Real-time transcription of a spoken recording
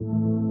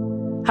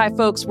Hi,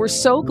 folks. We're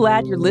so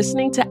glad you're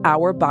listening to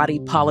Our Body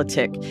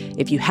Politic.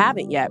 If you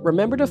haven't yet,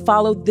 remember to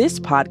follow this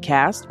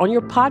podcast on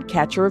your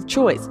podcatcher of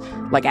choice,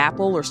 like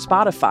Apple or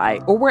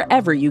Spotify, or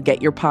wherever you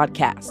get your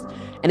podcasts.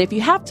 And if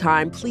you have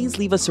time, please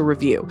leave us a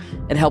review.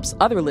 It helps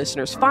other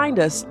listeners find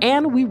us,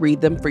 and we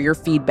read them for your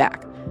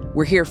feedback.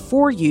 We're here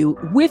for you,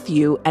 with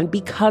you, and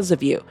because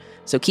of you.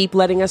 So keep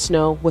letting us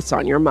know what's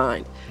on your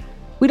mind.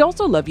 We'd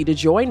also love you to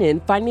join in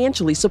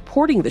financially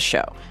supporting the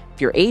show. If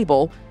you're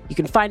able, you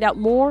can find out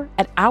more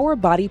at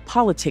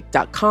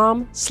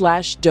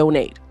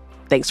ourbodypolitic.com/donate.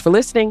 Thanks for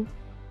listening.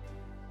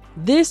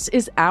 This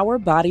is Our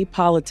Body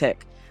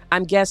Politic.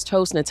 I'm guest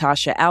host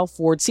Natasha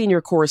Alford,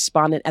 senior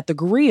correspondent at The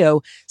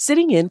Grio,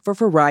 sitting in for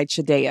Farai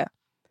Chideya.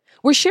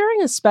 We're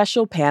sharing a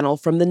special panel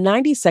from the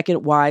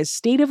 92nd WISE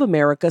State of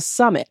America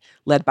Summit,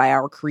 led by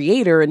our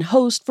creator and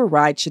host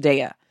Farai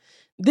Chideya.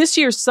 This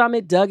year's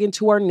summit dug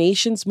into our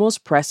nation's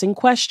most pressing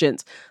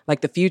questions,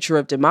 like the future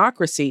of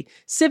democracy,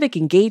 civic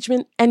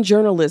engagement, and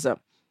journalism.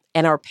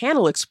 And our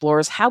panel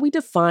explores how we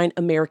define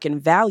American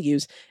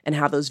values and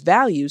how those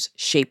values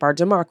shape our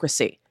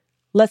democracy.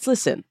 Let's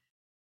listen.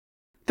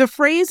 The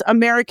phrase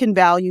American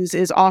values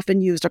is often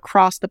used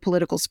across the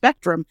political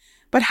spectrum,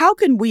 but how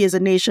can we as a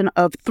nation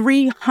of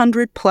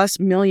 300+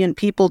 million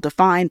people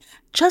define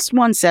just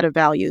one set of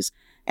values?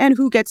 And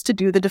who gets to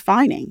do the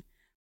defining?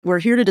 We're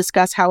here to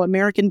discuss how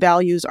American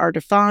values are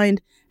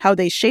defined, how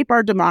they shape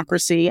our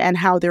democracy, and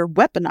how they're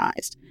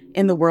weaponized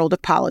in the world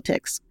of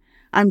politics.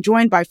 I'm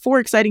joined by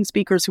 4 exciting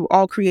speakers who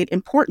all create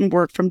important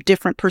work from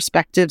different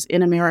perspectives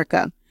in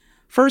America.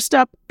 First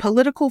up,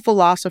 political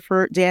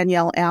philosopher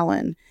Danielle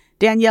Allen.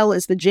 Danielle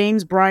is the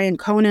James Bryan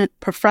Conant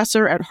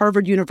Professor at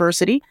Harvard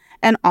University,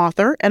 an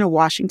author, and a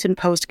Washington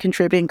Post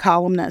contributing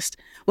columnist.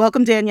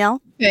 Welcome,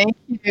 Danielle. Thank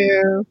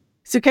you.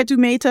 Suketu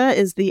Mehta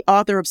is the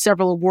author of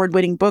several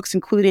award-winning books,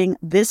 including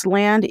This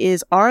Land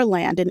is Our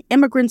Land, An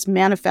Immigrant's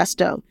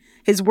Manifesto.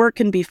 His work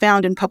can be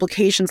found in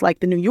publications like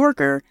The New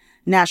Yorker,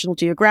 National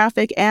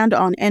Geographic, and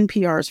on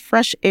NPR's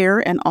Fresh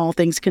Air and All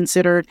Things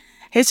Considered.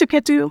 Hey,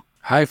 Suketu.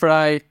 Hi,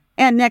 Farai.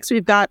 And next,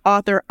 we've got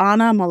author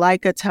Anna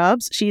Malaika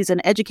Tubbs. She's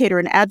an educator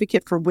and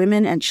advocate for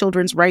women and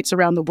children's rights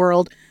around the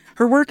world.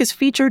 Her work is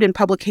featured in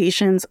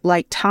publications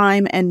like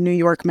Time and New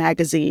York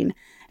Magazine.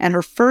 And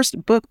her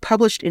first book,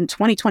 published in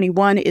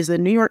 2021, is the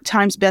New York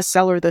Times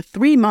bestseller, The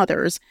Three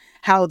Mothers: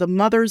 How the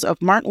Mothers of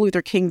Martin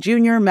Luther King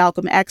Jr.,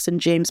 Malcolm X, and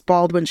James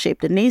Baldwin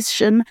Shaped a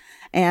Nation.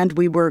 And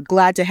we were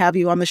glad to have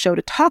you on the show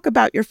to talk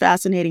about your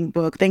fascinating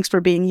book. Thanks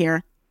for being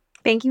here.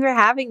 Thank you for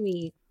having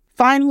me.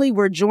 Finally,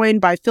 we're joined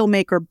by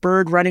filmmaker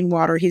Bird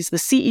Runningwater. He's the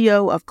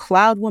CEO of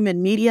Cloud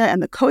Woman Media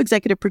and the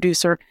co-executive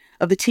producer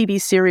of the TV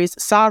series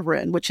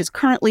Sovereign, which is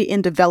currently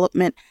in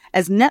development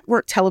as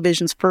network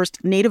television's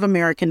first Native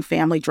American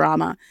family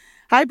drama.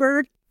 Hi,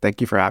 Bird. Thank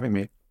you for having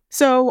me.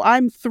 So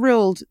I'm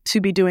thrilled to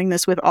be doing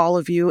this with all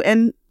of you.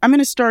 And I'm going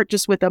to start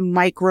just with a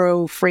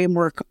micro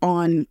framework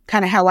on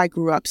kind of how I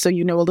grew up, so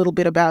you know a little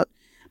bit about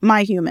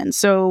my human.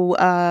 So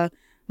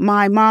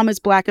my mom is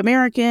Black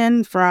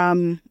American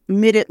from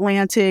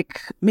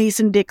mid-Atlantic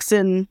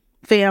Mason-Dixon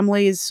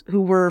families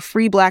who were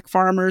free Black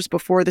farmers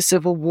before the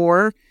Civil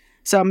War.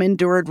 Some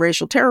endured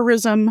racial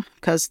terrorism,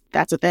 because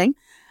that's a thing.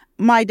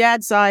 My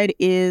dad's side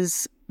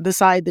is the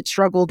side that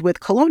struggled with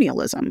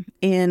colonialism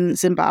in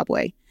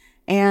Zimbabwe.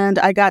 And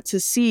I got to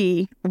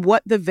see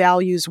what the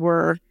values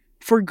were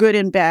for good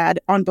and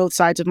bad on both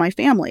sides of my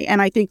family.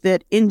 And I think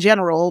that in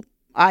general,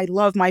 I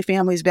love my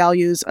family's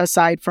values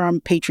aside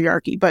from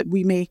patriarchy, but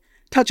we may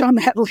touch on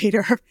that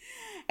later.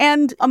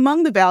 And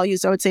among the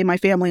values I would say my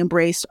family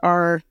embraced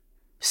are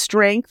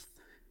strength,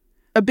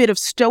 a bit of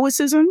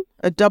stoicism,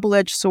 a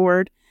double-edged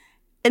sword,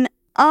 an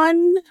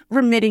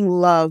unremitting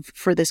love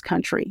for this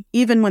country,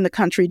 even when the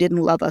country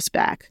didn't love us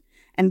back.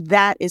 And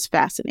that is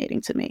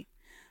fascinating to me.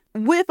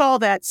 With all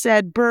that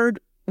said, Bird,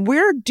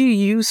 where do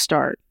you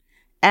start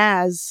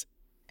as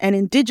an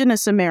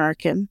Indigenous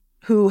American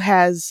who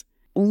has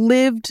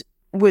lived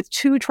with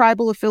 2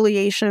 tribal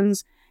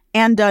affiliations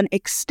and done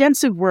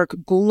extensive work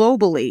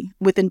globally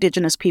with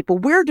Indigenous people?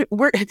 Where,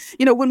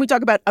 when we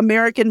talk about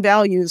American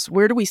values,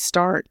 where do we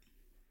start?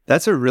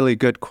 That's a really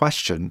good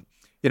question.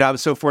 I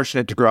was so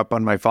fortunate to grow up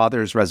on my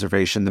father's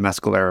reservation, the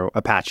Mescalero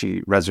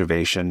Apache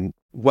Reservation,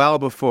 well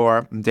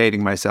before, I'm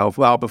dating myself,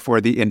 well before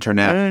the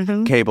internet,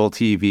 cable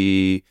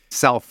TV,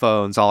 cell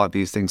phones, all of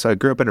these things. So I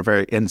grew up in a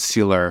very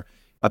insular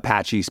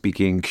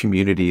Apache-speaking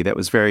community that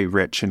was very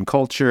rich in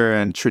culture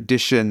and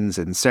traditions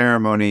and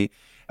ceremony.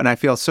 And I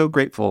feel so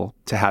grateful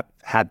to have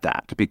had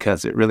that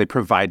because it really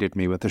provided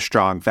me with a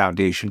strong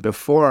foundation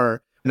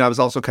before. And I was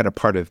also kind of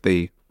part of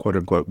the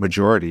quote-unquote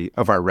majority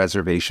of our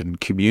reservation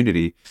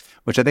community,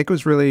 which I think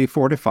was really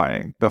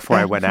fortifying before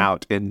I went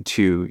out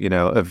into,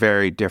 a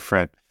very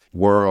different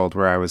world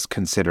where I was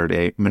considered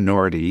a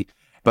minority.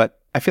 But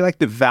I feel like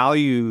the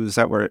values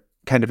that were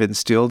kind of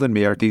instilled in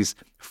me are these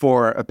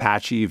 4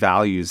 Apache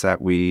values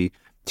that we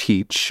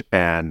teach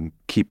and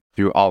keep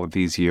through all of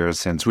these years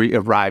since we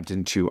arrived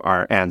into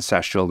our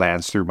ancestral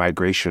lands through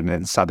migration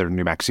in southern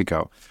New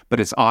Mexico. But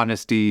it's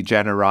honesty,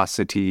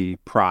 generosity,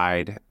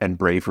 pride, and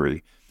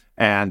bravery.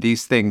 And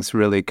these things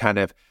really kind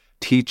of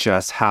teach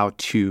us how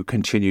to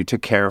continue to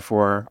care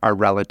for our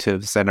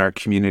relatives and our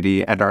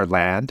community and our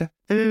land.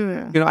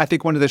 I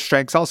think one of the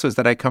strengths also is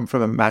that I come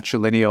from a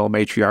matrilineal,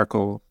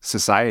 matriarchal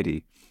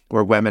society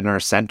where women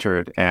are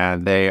centered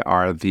and they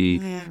are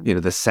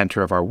the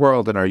center of our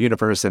world and our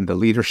universe and the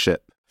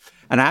leadership.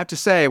 And I have to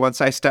say,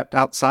 once I stepped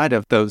outside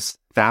of those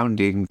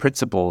founding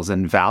principles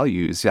and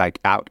values, like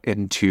out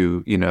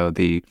into,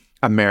 the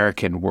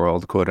American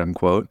world, quote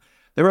unquote,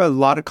 there were a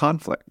lot of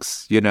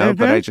conflicts,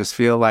 but I just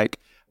feel like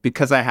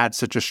because I had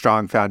such a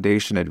strong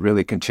foundation, it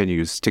really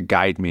continues to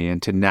guide me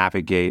and to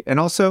navigate. And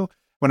also,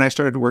 when I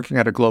started working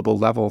at a global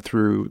level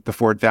through the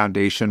Ford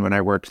Foundation, when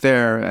I worked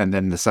there, and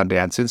then the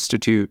Sundance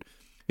Institute,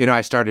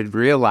 I started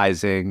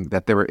realizing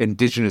that there were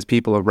indigenous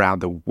people around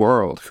the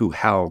world who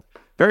held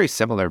very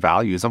similar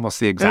values, almost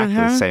the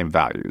exactly same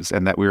values,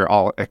 and that we were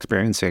all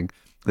experiencing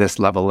this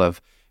level of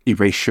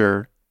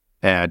erasure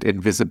and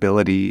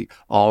invisibility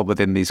all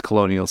within these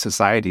colonial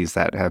societies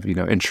that have,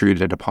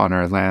 intruded upon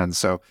our land.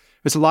 So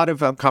there's a lot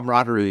of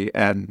camaraderie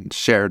and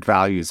shared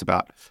values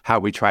about how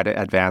we try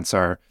to advance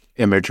our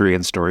imagery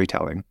and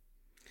storytelling.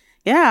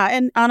 Yeah,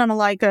 and Anna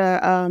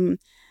Malaika,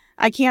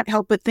 I can't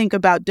help but think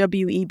about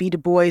W.E.B. Du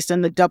Bois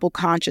and the double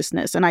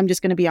consciousness. And I'm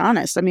just going to be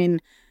honest. I mean,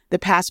 the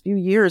past few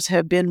years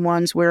have been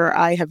ones where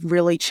I have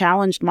really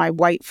challenged my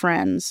white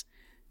friends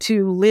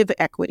to live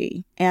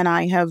equity. And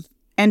I have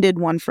ended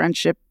one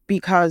friendship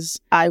because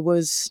I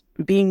was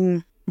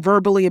being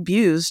verbally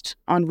abused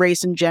on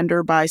race and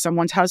gender by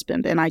someone's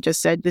husband. And I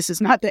just said, this is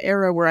not the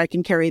era where I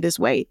can carry this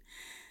weight.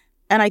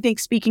 And I think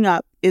speaking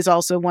up is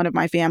also one of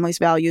my family's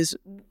values.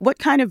 What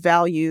kind of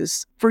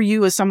values for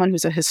you as someone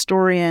who's a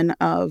historian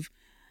of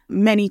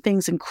many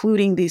things,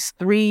 including these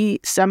three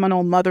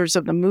seminal mothers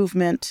of the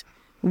movement,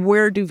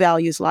 where do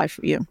values lie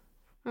for you?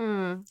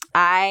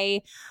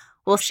 I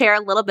will share a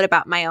little bit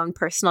about my own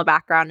personal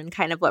background and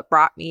kind of what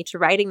brought me to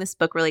writing this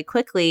book really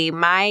quickly.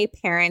 My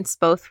parents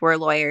both were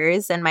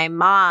lawyers, and my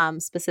mom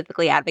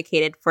specifically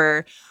advocated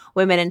for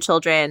women and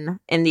children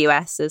in the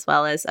U.S. as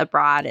well as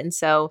abroad. And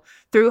so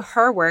through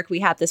her work, we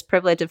had this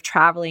privilege of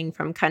traveling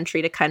from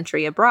country to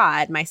country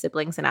abroad, my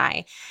siblings and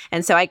I.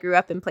 And so I grew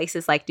up in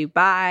places like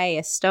Dubai,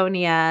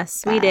 Estonia,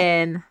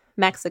 Sweden,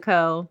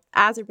 Mexico,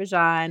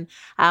 Azerbaijan,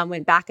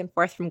 went back and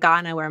forth from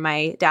Ghana, where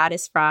my dad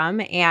is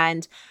from,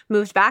 and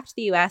moved back to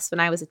the U.S. when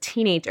I was a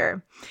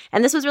teenager.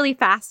 And this was really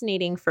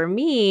fascinating for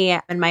me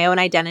and my own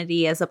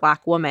identity as a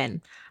Black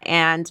woman.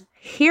 And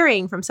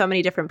hearing from so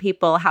many different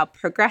people how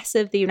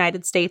progressive the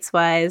United States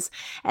was,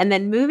 and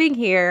then moving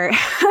here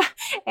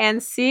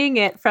and seeing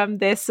it from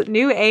this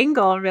new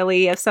angle,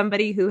 really, of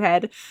somebody who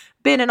had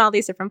been in all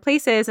these different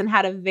places and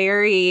had a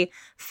very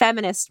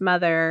feminist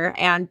mother,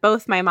 and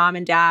both my mom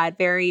and dad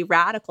very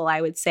radical, I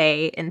would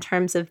say, in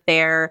terms of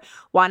their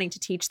wanting to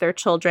teach their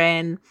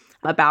children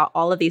about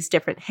all of these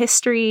different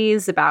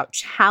histories, about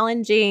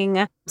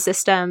challenging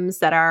systems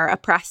that are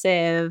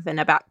oppressive and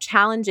about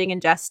challenging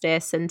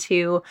injustice, and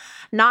to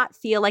not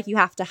feel like you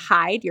have to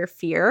hide your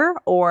fear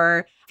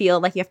or feel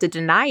like you have to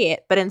deny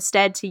it, but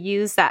instead to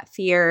use that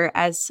fear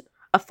as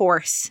a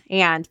force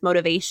and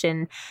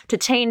motivation to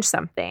change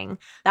something.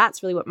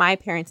 That's really what my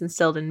parents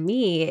instilled in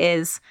me,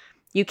 is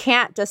you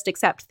can't just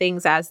accept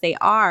things as they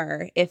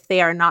are if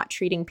they are not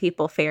treating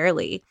people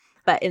fairly.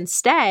 But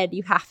instead,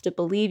 you have to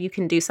believe you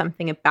can do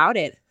something about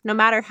it, no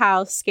matter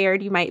how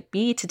scared you might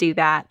be to do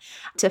that,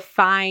 to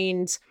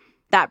find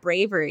that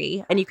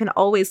bravery. And you can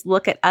always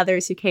look at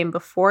others who came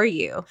before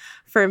you.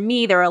 For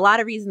me, there are a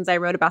lot of reasons I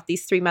wrote about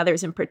these three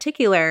mothers in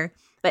particular,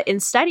 but in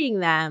studying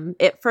them,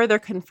 it further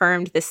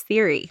confirmed this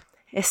theory,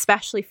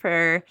 especially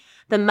for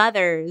the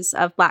mothers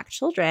of Black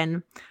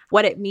children,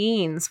 what it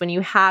means when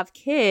you have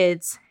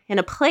kids in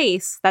a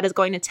place that is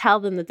going to tell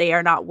them that they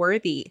are not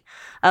worthy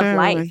of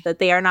life, that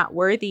they are not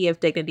worthy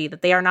of dignity,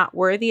 that they are not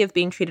worthy of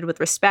being treated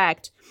with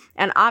respect.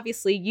 And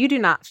obviously, you do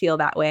not feel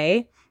that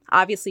way.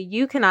 Obviously,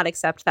 you cannot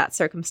accept that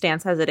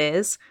circumstance as it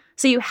is.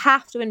 So you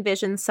have to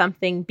envision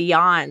something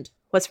beyond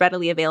what's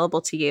readily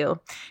available to you.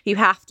 You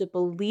have to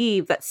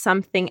believe that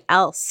something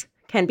else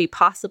can be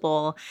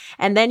possible.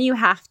 And then you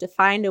have to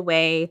find a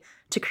way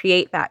to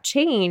create that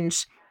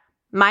change.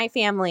 My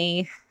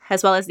family,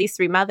 as well as these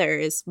three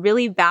mothers,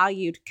 really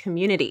valued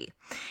community.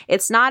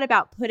 It's not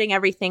about putting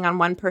everything on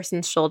one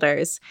person's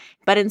shoulders,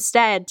 but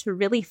instead to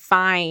really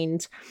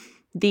find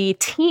the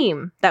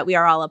team that we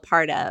are all a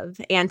part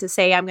of and to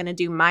say, I'm going to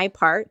do my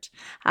part,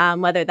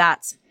 whether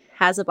that's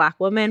as a Black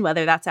woman,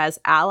 whether that's as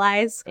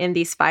allies in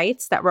these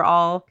fights that we're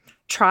all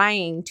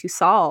trying to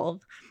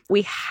solve.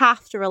 We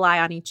have to rely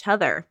on each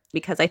other,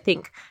 because I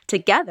think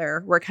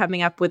together we're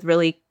coming up with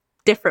really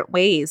different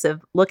ways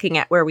of looking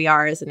at where we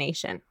are as a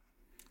nation.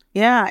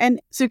 Yeah. And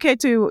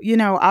Suketu,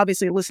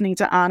 obviously listening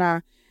to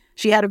Anna,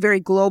 she had a very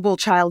global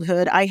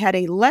childhood. I had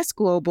a less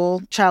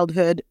global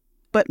childhood,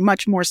 but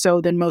much more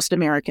so than most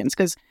Americans.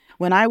 Because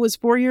when I was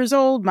 4 years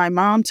old, my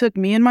mom took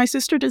me and my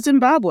sister to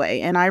Zimbabwe.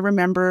 And I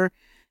remember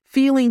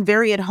feeling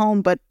very at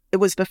home, but it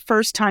was the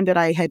first time that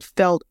I had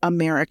felt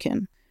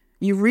American.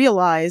 You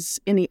realize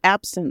in the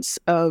absence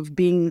of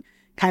being,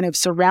 kind of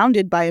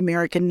surrounded by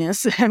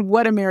Americanness and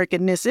what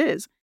Americanness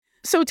is.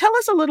 So tell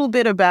us a little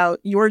bit about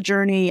your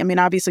journey. I mean,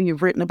 obviously,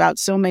 you've written about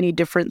so many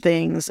different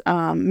things.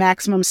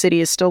 Maximum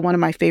City is still one of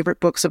my favorite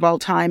books of all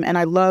time. And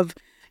I love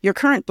your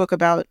current book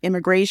about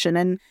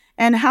immigration.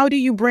 And how do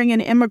you bring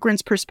an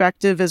immigrant's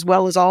perspective as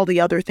well as all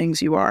the other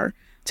things you are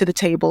to the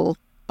table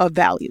of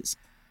values?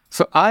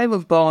 So I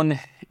was born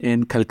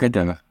in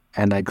Calcutta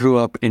and I grew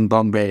up in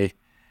Bombay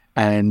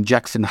and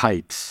Jackson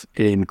Heights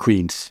in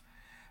Queens.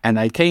 And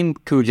I came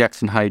to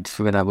Jackson Heights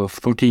when I was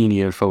 14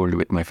 years old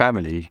with my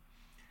family.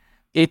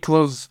 It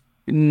was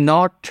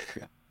not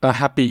a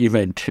happy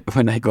event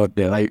when I got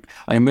there.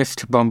 I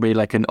missed Bombay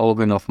like an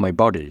organ of my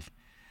body.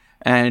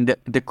 And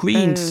the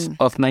Queens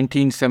of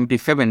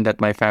 1977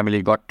 that my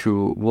family got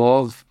to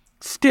was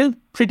still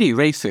pretty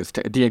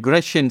racist. The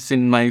aggressions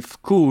in my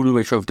school,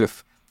 which was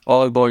this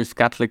all-boys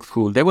Catholic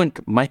school, they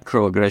weren't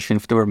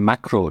microaggressions, they were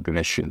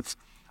macroaggressions.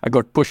 I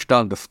got pushed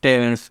down the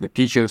stairs, the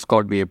teachers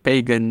called me a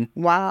pagan.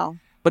 Wow.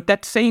 But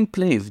that same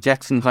place,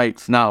 Jackson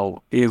Heights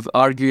now, is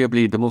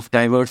arguably the most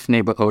diverse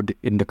neighborhood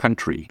in the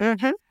country.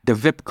 Mm-hmm. The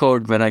zip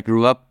code where I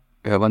grew up,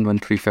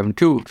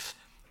 11372,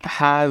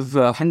 has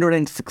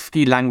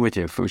 160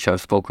 languages which are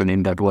spoken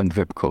in that one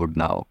zip code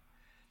now.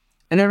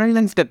 And I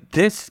realized that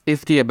this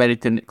is the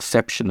American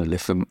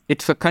exceptionalism.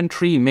 It's a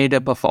country made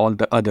up of all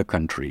the other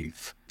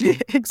countries.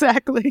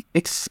 Exactly.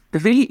 It's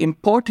really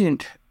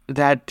important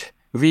that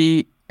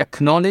we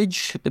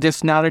acknowledge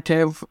this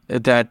narrative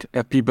that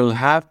people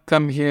have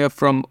come here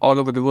from all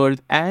over the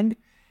world, and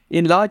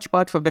in large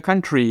parts of the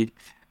country,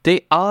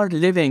 they are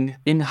living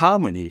in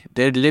harmony.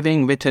 They're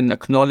living with an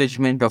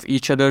acknowledgement of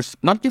each other's,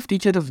 not just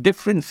each other's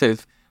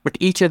differences, but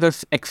each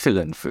other's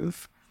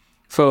excellences.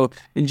 So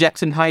in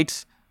Jackson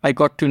Heights, I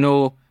got to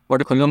know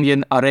what a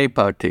Colombian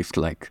arepa tastes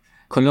like.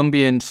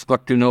 Colombians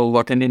got to know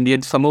what an Indian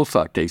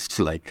samosa tastes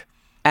like.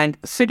 And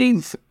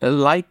cities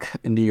like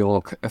New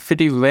York, a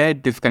city where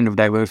this kind of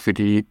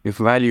diversity is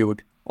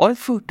valued,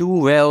 also do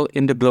well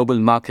in the global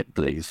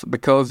marketplace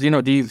because,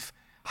 these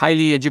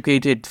highly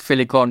educated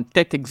Silicon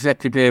tech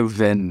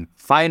executives and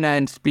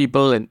finance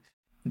people, and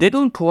they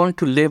don't want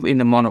to live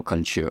in a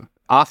monoculture.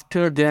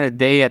 After their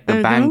day at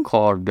the bank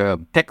or the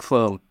tech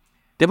firm,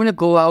 they want to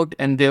go out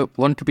and they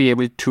want to be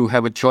able to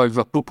have a choice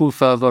of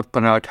pupusas or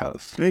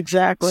parathas.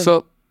 Exactly.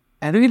 So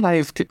I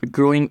realized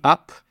growing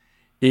up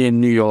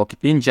in New York,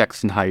 in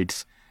Jackson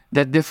Heights,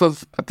 that this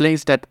was a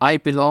place that I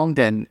belonged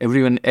and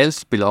everyone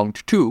else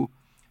belonged to.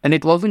 And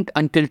it wasn't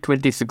until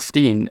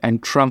 2016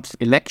 and Trump's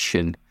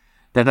election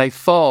that I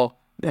saw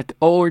that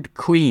old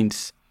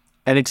Queens,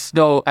 and it's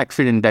no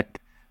accident that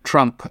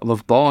Trump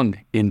was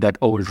born in that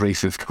old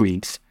racist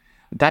Queens,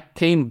 that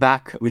came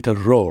back with a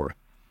roar.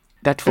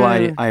 That's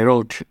why I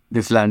wrote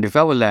This Land is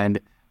Our Land,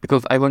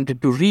 because I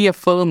wanted to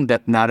reaffirm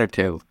that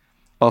narrative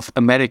of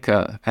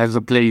America as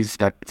a place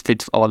that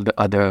fits all the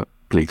other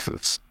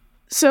places.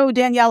 So,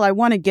 Danielle, I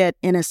want to get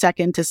in a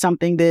second to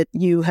something that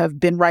you have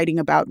been writing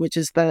about, which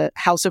is the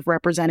House of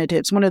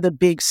Representatives, one of the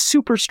big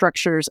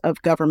superstructures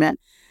of government.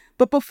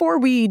 But before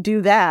we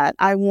do that,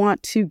 I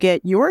want to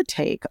get your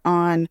take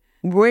on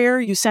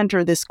where you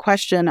center this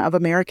question of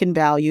American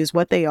values,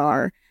 what they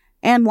are,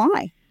 and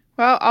why.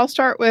 Well, I'll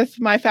start with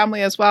my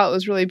family as well. It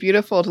was really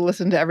beautiful to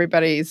listen to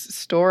everybody's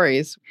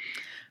stories.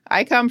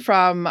 I come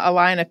from a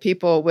line of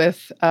people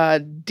with a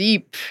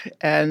deep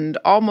and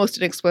almost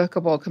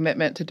inexplicable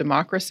commitment to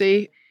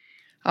democracy.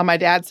 On my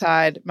dad's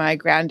side, my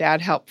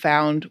granddad helped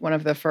found one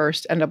of the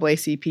first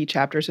NAACP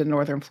chapters in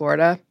Northern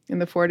Florida in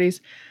the 40s.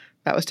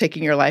 That was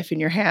taking your life in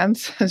your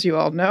hands, as you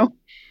all know.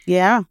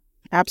 Yeah,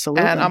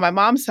 absolutely. And on my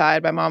mom's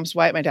side, my mom's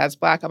white, my dad's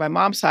black. On my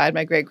mom's side,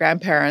 my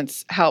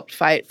great-grandparents helped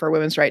fight for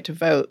women's right to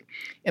vote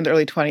in the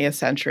early 20th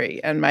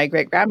century. And my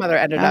great-grandmother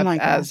ended up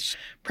as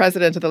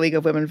president of the League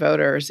of Women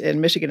Voters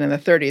in Michigan in the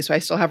 30s. So I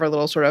still have her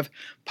little sort of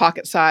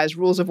pocket-sized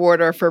rules of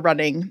order for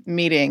running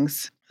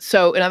meetings.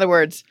 So in other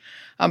words,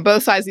 on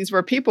both sides, these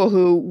were people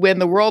who, when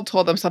the world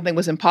told them something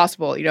was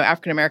impossible,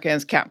 African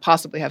Americans can't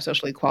possibly have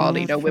social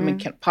equality, women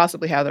can't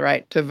possibly have the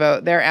right to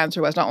vote, their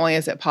answer was not only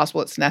is it possible,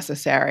 it's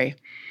necessary.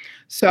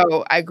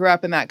 So I grew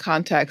up in that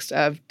context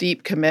of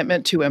deep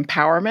commitment to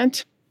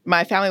empowerment.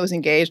 My family was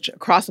engaged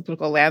across the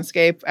political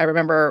landscape. I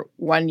remember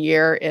one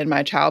year in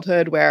my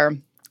childhood where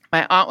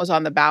my aunt was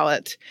on the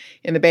ballot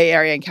in the Bay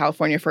Area in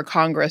California for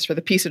Congress for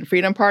the Peace and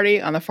Freedom Party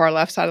on the far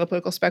left side of the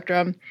political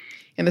spectrum.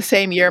 In the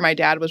same year, my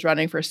dad was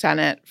running for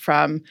Senate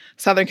from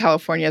Southern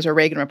California as a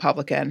Reagan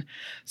Republican.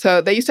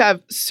 So they used to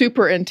have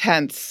super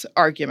intense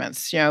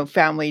arguments,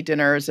 family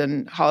dinners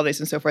and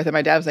holidays and so forth. And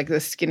my dad was like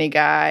this skinny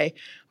guy,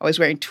 always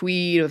wearing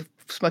tweed with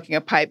smoking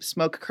a pipe,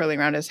 smoke curling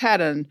around his head.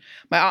 And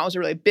my aunt was a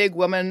really big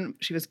woman.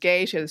 She was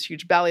gay. She had this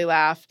huge belly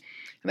laugh.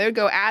 And they would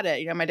go at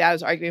it. My dad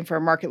was arguing for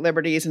market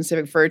liberties and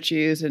civic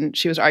virtues, and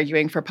she was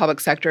arguing for public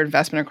sector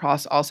investment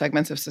across all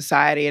segments of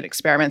society and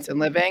experiments in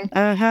living.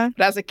 But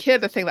as a kid,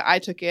 the thing that I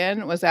took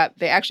in was that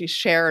they actually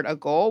shared a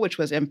goal, which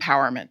was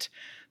empowerment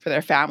for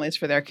their families,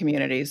 for their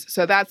communities.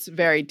 So that's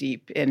very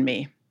deep in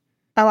me.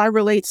 Oh, I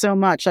relate so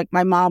much. Like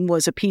my mom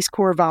was a Peace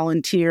Corps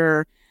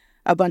volunteer.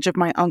 A bunch of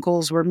my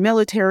uncles were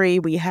military.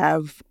 We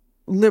have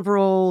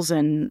liberals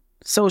and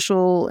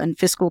social and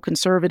fiscal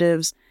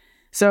conservatives.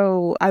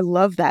 So I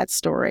love that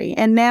story.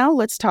 And now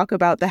let's talk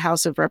about the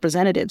House of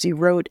Representatives. You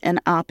wrote an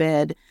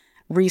op-ed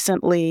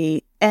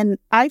recently, and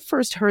I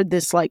first heard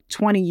this like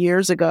 20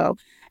 years ago,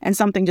 and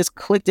something just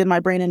clicked in my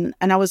brain,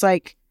 and I was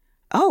like,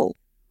 oh,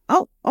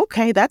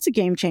 okay, that's a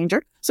game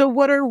changer. So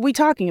what are we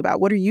talking about?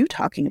 What are you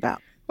talking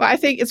about? Well, I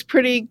think it's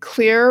pretty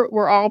clear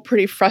we're all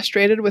pretty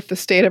frustrated with the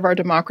state of our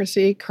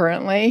democracy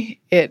currently.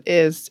 It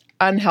is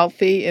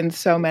unhealthy in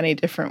so many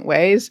different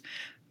ways.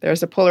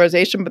 There's a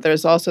polarization, but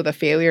there's also the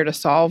failure to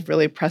solve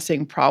really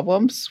pressing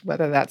problems,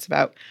 whether that's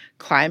about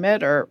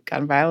climate or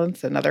gun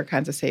violence and other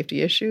kinds of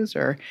safety issues,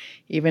 or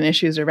even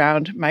issues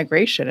around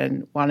migration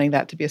and wanting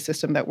that to be a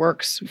system that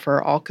works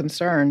for all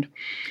concerned.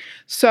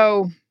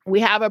 So we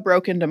have a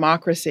broken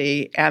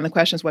democracy, and the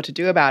question is what to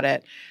do about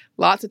it.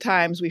 Lots of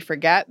times we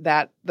forget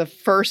that the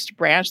first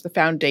branch, the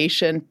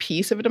foundation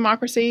piece of a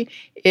democracy,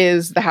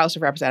 is the House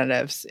of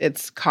Representatives.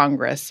 It's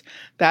Congress.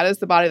 That is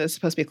the body that's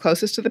supposed to be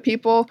closest to the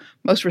people,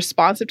 most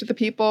responsive to the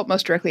people,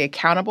 most directly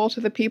accountable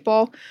to the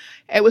people.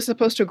 It was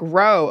supposed to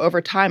grow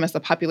over time as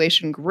the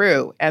population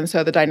grew. And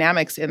so the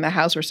dynamics in the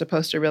House were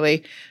supposed to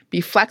really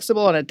be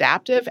flexible and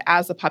adaptive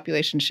as the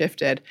population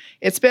shifted.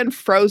 It's been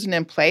frozen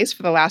in place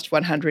for the last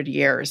 100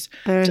 years,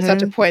 to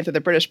such a point that the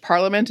British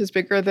Parliament is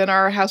bigger than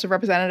our House of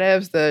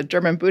Representatives. The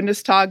German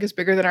Bundestag is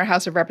bigger than our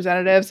House of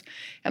Representatives.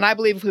 And I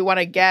believe if we want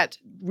to get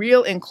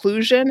real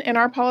inclusion in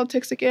our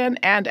politics again,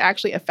 and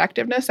actually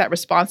effectiveness, that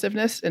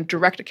responsiveness and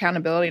direct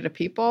accountability to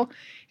people,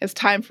 it's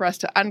time for us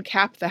to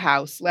uncap the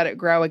House, let it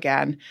grow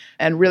again,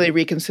 and really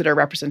reconsider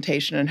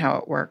representation and how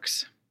it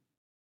works.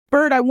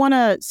 Bird, I want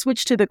to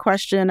switch to the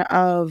question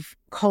of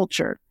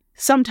culture.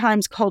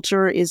 Sometimes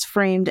culture is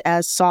framed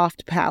as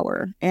soft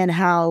power, and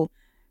how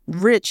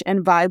rich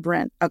and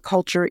vibrant a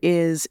culture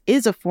is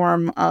a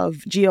form of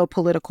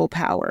geopolitical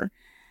power.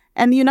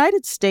 And the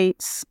United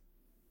States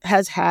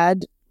has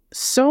had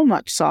so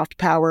much soft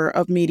power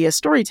of media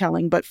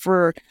storytelling, but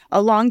for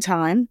a long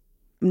time,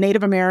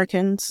 Native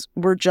Americans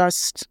were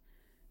just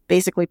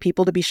basically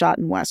people to be shot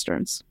in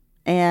Westerns.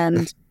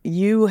 And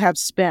you have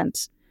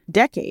spent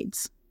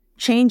decades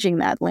changing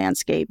that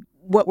landscape.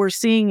 What we're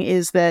seeing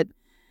is that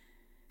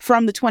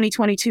from the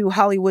 2022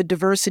 Hollywood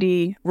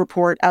Diversity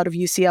Report out of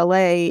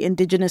UCLA,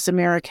 Indigenous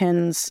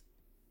Americans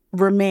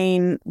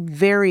remain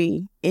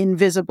very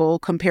invisible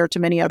compared to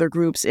many other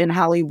groups in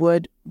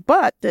Hollywood,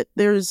 but that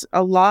there's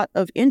a lot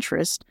of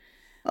interest.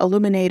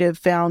 Illuminative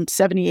found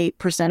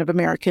 78% of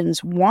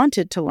Americans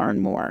wanted to learn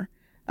more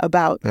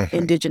about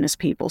Indigenous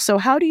people. So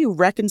how do you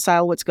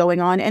reconcile what's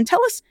going on? And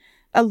tell us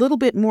a little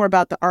bit more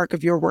about the arc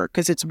of your work,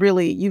 because it's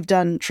really, you've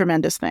done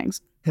tremendous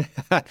things.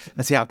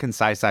 Let's see how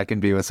concise I can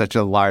be with such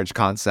a large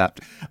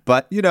concept.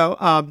 But,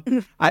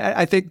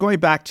 I think going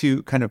back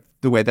to kind of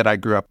the way that I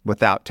grew up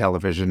without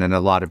television and a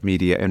lot of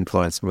media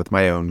influence with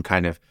my own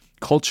kind of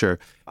culture,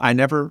 I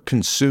never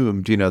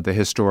consumed, the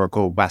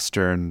historical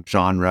Western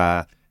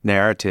genre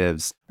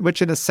narratives,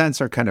 which in a sense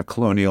are kind of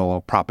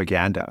colonial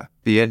propaganda.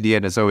 The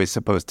Indian is always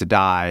supposed to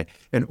die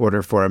in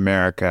order for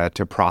America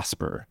to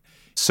prosper.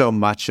 So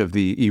much of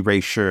the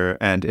erasure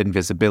and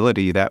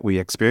invisibility that we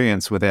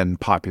experience within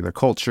popular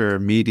culture,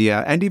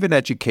 media, and even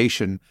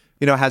education,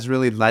 has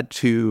really led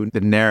to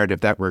the narrative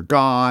that we're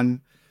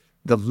gone,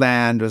 the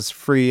land was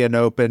free and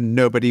open,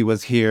 nobody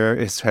was here.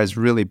 It has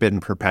really been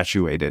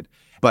perpetuated.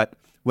 But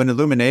when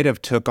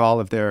Illuminative took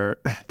there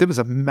was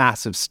a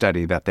massive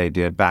study that they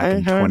did back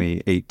in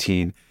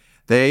 2018.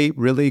 They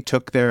really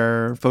took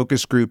their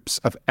focus groups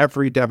of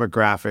every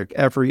demographic,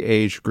 every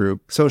age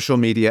group, social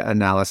media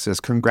analysis,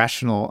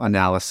 congressional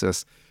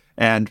analysis,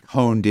 and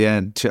honed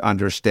in to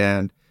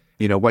understand,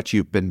 what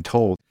you've been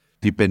told.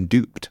 You've been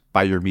duped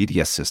by your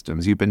media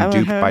systems. You've been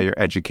duped by your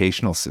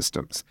educational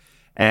systems.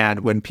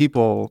 And when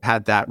people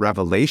had that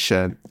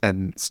revelation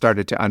and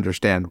started to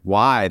understand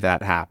why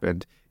that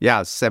happened,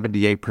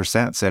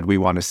 78% said we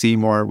want to see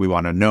more, we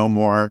want to know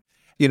more.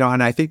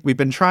 And I think we've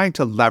been trying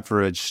to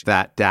leverage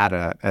that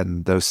data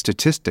and those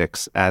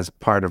statistics as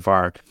part of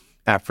our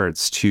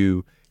efforts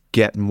to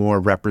get more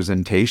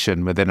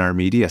representation within our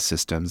media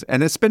systems.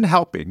 And it's been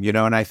helping,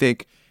 and I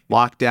think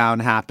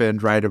lockdown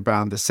happened right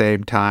around the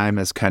same time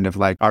as kind of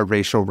like our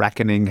racial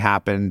reckoning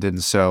happened.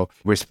 And so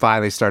we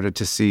finally started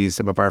to see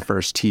some of our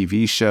first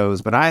TV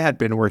shows. But I had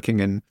been working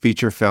in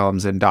feature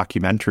films and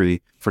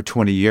documentary for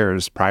 20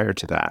 years prior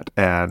to that,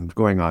 and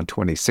going on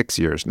 26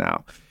 years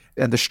now.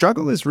 And the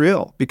struggle is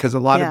real because a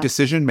lot of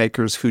decision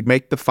makers who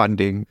make the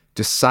funding,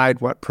 decide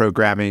what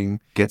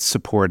programming gets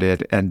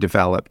supported and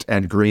developed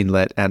and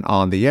greenlit and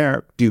on the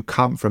air, do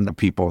come from the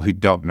people who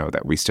don't know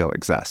that we still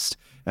exist.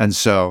 And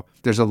so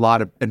there's a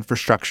lot of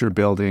infrastructure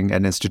building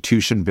and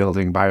institution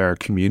building by our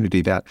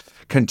community that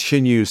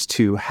continues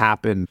to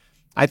happen.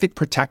 I think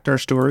protect our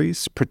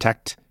stories,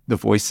 protect the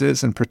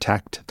voices, and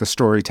protect the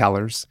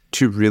storytellers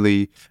to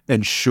really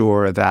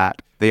ensure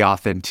that the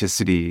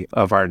authenticity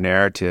of our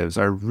narratives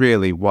are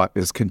really what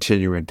is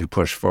continuing to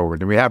push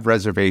forward. And we have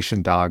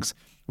Reservation Dogs,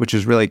 which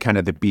is really kind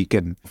of the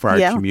beacon for our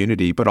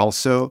community. But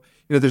also,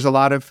 there's a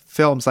lot of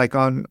films like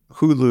on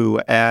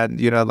Hulu and,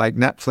 like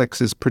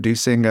Netflix is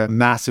producing a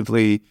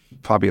massively,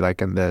 probably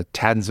like in the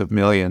tens of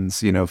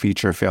millions,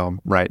 feature film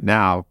right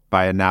now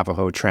by a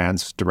Navajo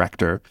trans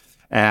director.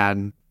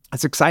 And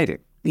it's exciting.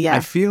 Yeah. I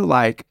feel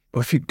like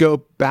if you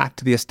go back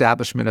to the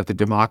establishment of the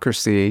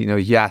democracy,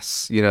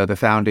 yes, the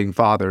founding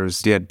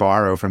fathers did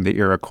borrow from the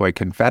Iroquois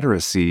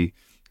Confederacy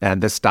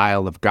and the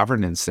style of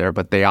governance there,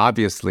 but they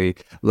obviously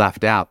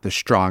left out the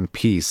strong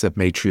piece of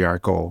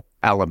matriarchal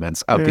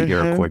elements of the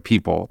Iroquois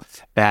people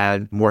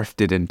and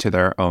morphed it into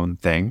their own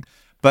thing.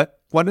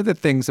 But one of the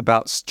things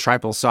about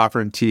tribal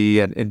sovereignty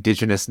and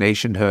indigenous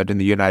nationhood in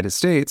the United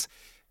States,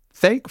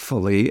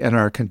 thankfully, in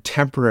our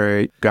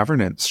contemporary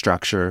governance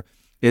structure,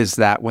 is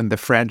that when the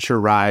French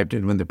arrived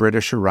and when the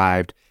British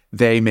arrived,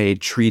 they made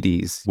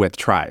treaties with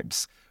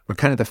tribes. We're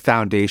kind of the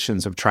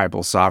foundations of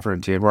tribal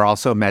sovereignty. And we're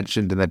also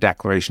mentioned in the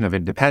Declaration of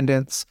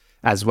Independence,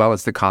 as well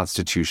as the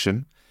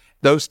Constitution.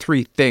 Those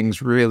three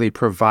things really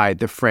provide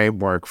the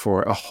framework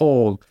for a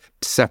whole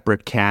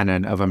separate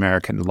canon of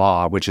American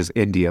law, which is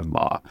Indian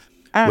law,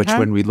 which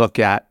when we look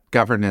at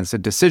governance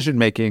and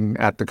decision-making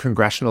at the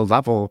congressional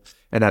level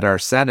and at our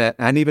Senate,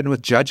 and even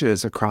with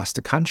judges across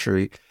the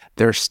country,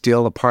 there's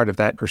still a part of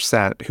that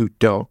percent who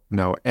don't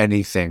know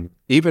anything,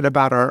 even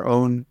about our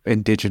own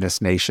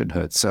indigenous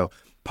nationhood. So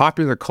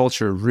popular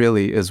culture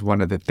really is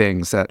one of the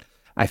things that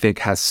I think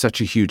has such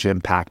a huge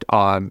impact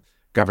on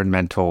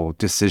governmental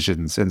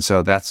decisions. And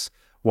so that's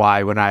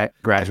why when I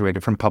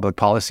graduated from public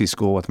policy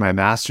school with my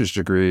master's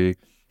degree,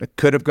 I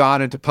could have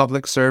gone into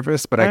public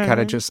service, but I kind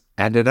of just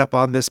ended up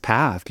on this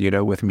path,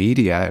 with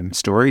media and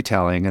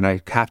storytelling. And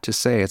I have to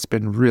say, it's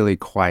been really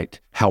quite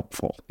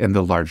helpful in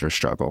the larger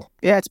struggle.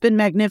 Yeah, it's been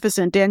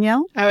magnificent.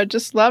 Danielle? I would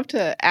just love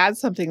to add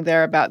something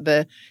there about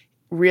the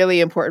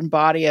really important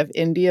body of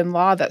Indian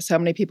law that so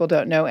many people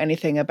don't know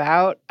anything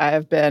about. I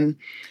have been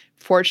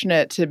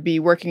fortunate to be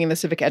working in the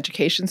civic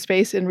education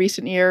space in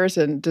recent years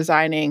and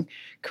designing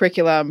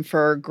curriculum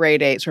for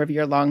grade 8, sort of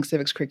year-long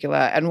civics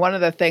curricula. And one of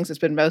the things that's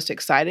been most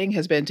exciting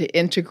has been to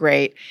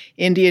integrate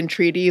Indian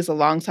treaties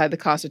alongside the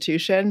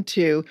Constitution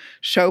to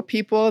show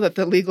people that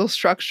the legal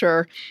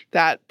structure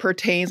that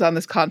pertains on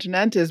this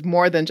continent is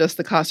more than just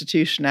the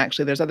Constitution,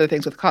 actually. There's other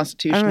things with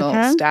constitutional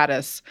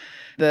status.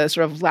 The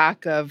sort of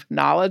lack of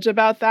knowledge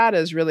about that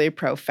is really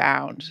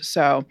profound.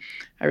 So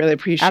I really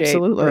appreciate,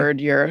 Bird,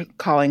 your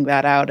calling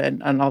that out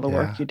and all the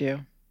work you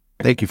do.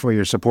 Thank you for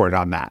your support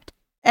on that.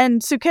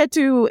 And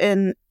Suketu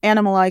and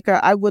Anna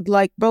Malaika, I would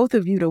like both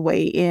of you to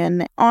weigh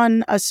in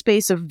on a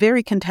space of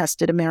very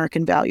contested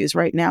American values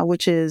right now,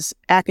 which is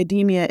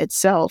academia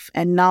itself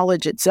and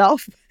knowledge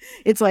itself.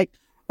 It's like,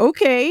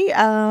 okay,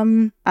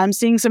 I'm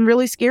seeing some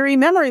really scary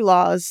memory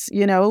laws.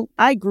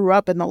 I grew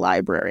up in the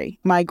library.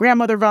 My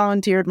grandmother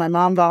volunteered. My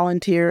mom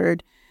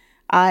volunteered.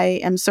 I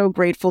am so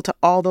grateful to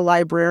all the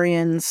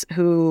librarians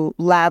who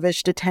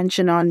lavished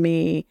attention on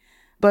me.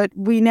 But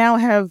we now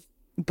have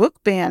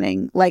book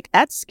banning, like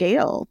at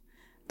scale.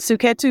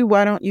 Suketu,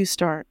 why don't you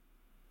start?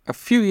 A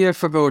few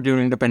years ago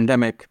during the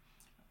pandemic,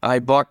 I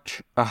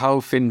bought a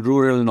house in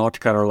rural North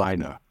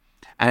Carolina.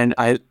 And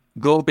I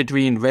go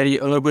between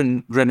very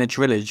urban Greenwich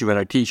Village, where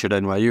I teach at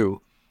NYU,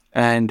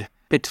 and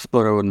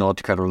Pittsboro,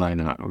 North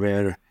Carolina,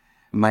 where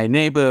my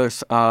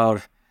neighbors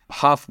are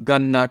half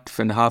gun nuts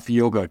and half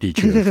yoga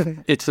teachers.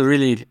 It's a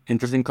really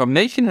interesting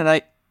combination, and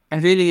I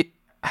really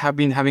have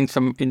been having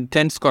some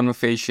intense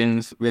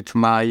conversations with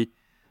my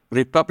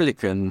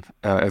Republican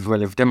as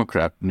well as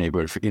Democrat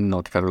neighbors in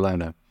North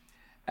Carolina.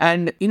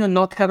 And,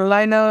 North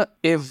Carolina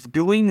is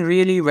doing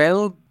really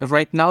well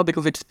right now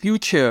because its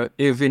future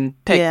is in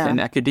tech and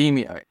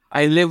academia.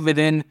 I live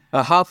within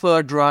a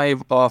half-hour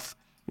drive of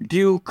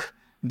Duke,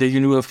 the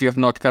University of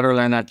North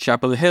Carolina at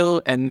Chapel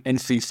Hill, and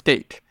NC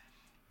State.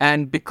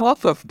 And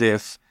because of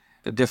this,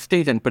 the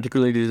state, and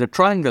particularly the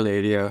Triangle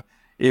area,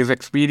 is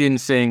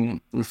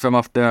experiencing some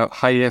of the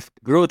highest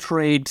growth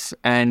rates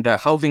and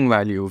housing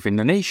values in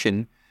the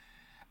nation.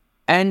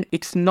 And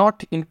it's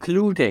not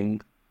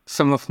including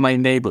some of my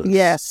neighbors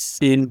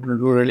in the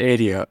rural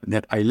area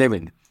that I live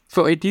in.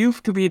 So it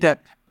used to be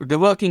that the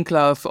working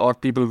class or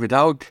people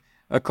without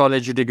a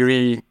college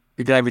degree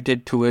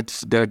gravitate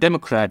towards the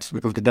Democrats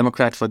because the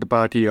Democrats were the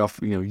party of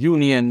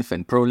unions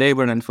and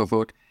pro-labor and so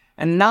forth.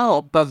 And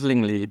now,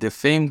 puzzlingly, the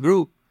same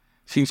group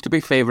seems to be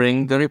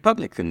favoring the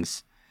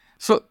Republicans.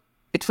 So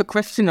it's a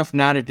question of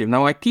narrative.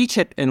 Now, I teach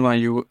at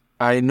NYU.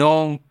 I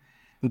know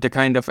the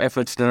kind of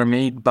efforts that are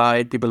made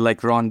by people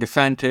like Ron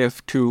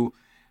DeSantis to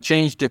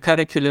change the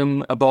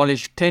curriculum,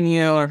 abolish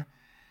tenure.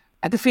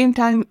 At the same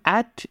time,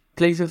 at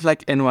places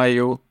like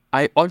NYU,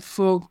 I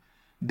also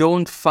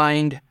don't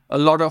find a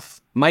lot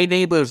of my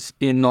neighbors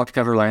in North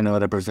Carolina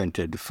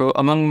represented. So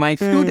among my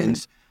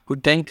students who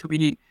tend to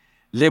be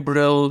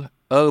liberal,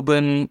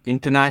 urban,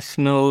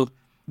 international,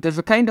 there's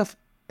a kind of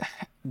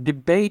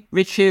debate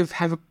which has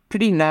a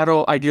pretty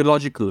narrow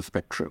ideological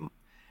spectrum.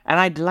 And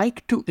I'd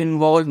like to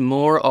involve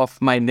more of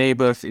my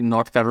neighbors in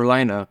North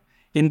Carolina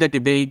in the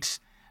debates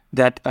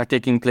that are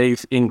taking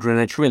place in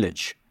Greenwich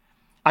Village.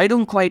 I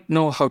don't quite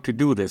know how to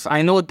do this.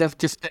 I know there's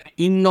just an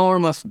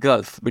enormous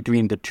gulf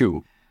between the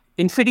two.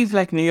 In cities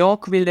like New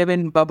York, we live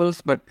in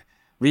bubbles, but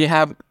we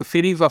have a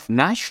series of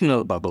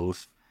national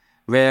bubbles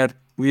where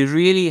we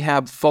really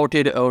have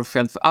sorted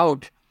ourselves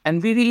out,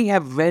 and we really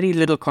have very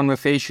little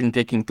conversation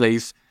taking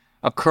place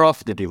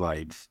across the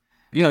divides.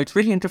 It's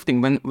really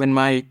interesting. When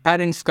my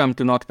parents come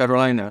to North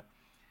Carolina,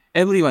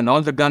 everyone,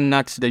 all the gun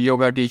nuts, the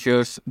yoga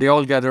teachers, they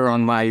all gather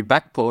on my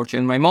back porch,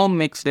 and my mom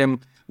makes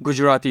them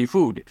Gujarati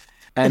food.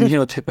 And,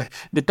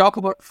 they talk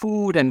about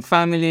food and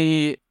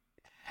family.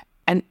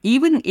 And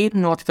even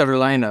in North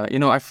Carolina,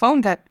 I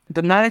found that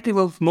the narrative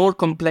was more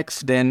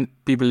complex than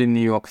people in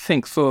New York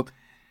think. So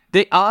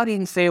they are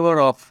in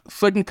favor of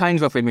certain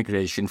kinds of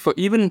immigration. For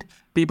even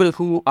people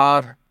who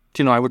are,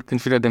 I would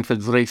consider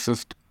themselves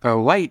racist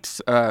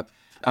whites,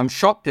 I'm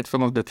shocked at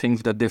some of the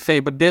things that they say,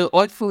 but they'll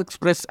also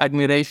express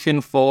admiration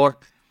for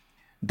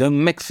the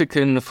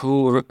Mexicans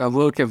who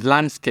work as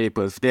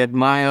landscapers. They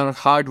admire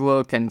hard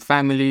work and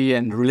family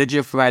and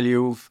religious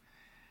values.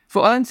 So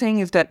all I'm saying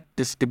is that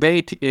this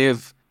debate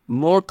is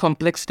more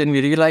complex than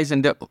we realize,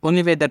 and the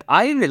only way that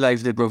I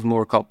realized it was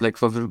more complex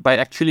was by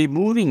actually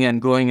moving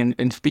and going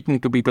and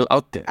speaking to people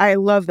out there. I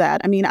love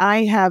that. I mean,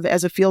 I have,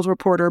 as a field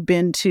reporter,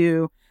 been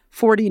to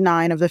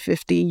 49 of the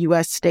 50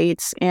 U.S.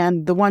 states,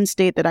 and the one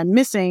state that I'm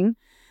missing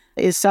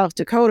is South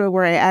Dakota,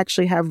 where I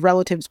actually have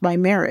relatives by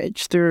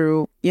marriage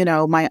through,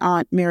 my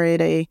aunt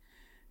married a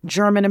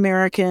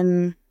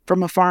German-American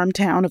from a farm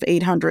town of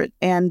 800.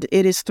 And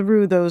it is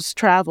through those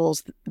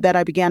travels that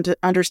I began to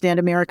understand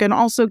America, and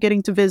also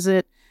getting to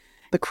visit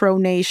the Crow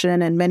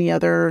Nation and many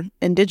other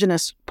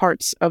indigenous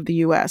parts of the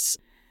U.S.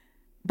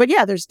 But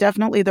yeah, there's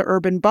definitely the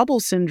urban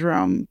bubble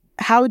syndrome.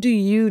 How do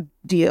you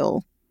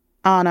deal,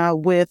 Anna,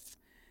 with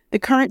the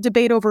current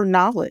debate over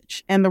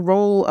knowledge and the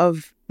role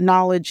of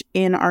knowledge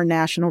in our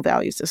national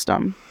value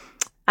system?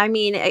 I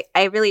mean,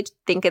 I really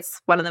think it's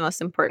one of the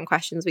most important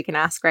questions we can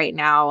ask right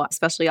now,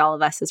 especially all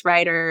of us as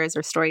writers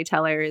or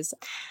storytellers.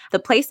 The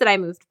place that I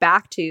moved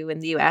back to in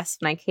the U.S.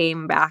 when I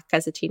came back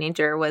as a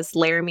teenager was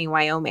Laramie,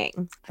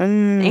 Wyoming.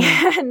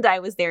 And I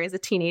was there as a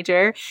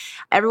teenager.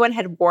 Everyone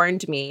had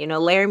warned me,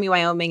 Laramie,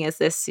 Wyoming is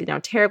this,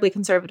 terribly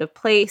conservative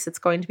place. It's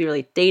going to be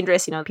really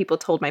dangerous. People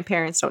told my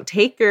parents, don't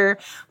take your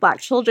Black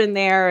children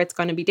there. It's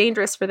going to be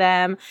dangerous for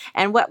them.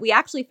 And what we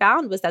actually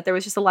found was that there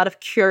was just a lot of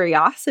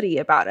curiosity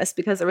about us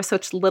because there was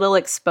such little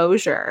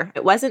exposure.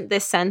 It wasn't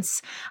this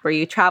sense where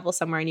you travel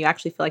somewhere and you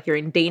actually feel like you're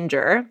in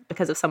danger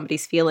because of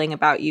somebody's feeling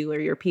about you or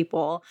your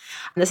people.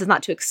 And this is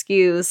not to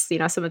excuse,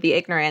 some of the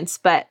ignorance,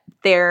 but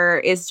there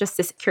is just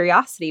this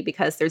curiosity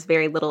because there's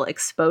very little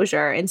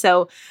exposure. And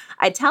so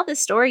I tell this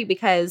story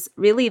because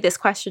really this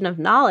question of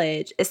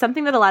knowledge is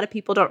something that a lot of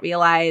people don't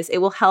realize. It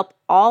will help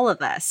all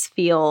of us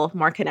feel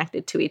more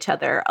connected to each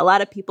other. A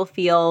lot of people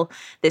feel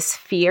this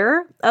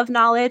fear of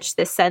knowledge,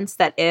 this sense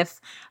that if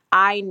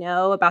I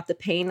know about the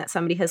pain that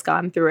somebody has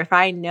gone through, if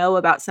I know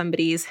about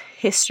somebody's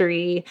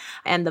history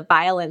and the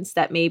violence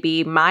that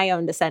maybe my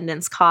own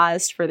descendants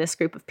caused for this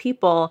group of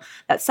people,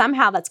 that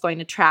somehow that's going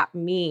to trap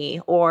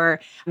me or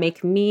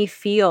make me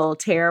feel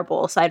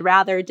terrible. So I'd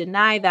rather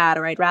deny that,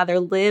 or I'd rather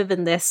live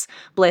in this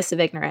bliss of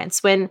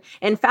ignorance. When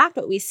in fact,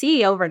 what we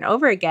see over and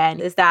over again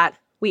is that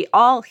we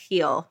all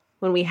heal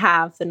when we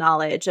have the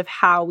knowledge of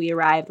how we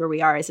arrived where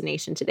we are as a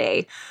nation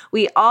today.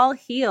 We all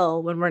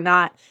heal when we're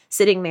not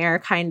sitting there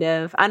kind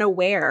of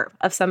unaware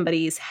of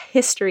somebody's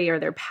history or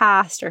their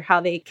past or how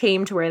they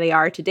came to where they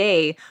are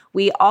today.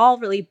 We all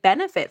really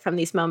benefit from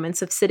these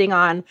moments of sitting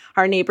on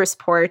our neighbor's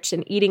porch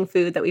and eating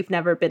food that we've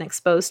never been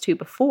exposed to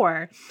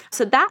before.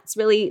 So that's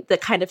really the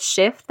kind of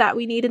shift that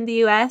we need in the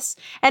U.S.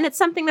 And it's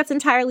something that's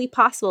entirely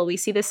possible. We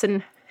see this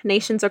in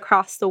nations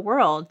across the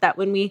world, that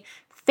when we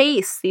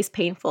face these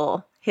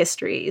painful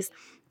histories,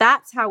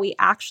 that's how we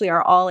actually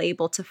are all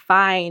able to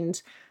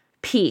find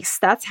peace.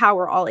 That's how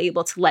we're all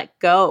able to let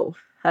go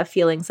of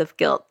feelings of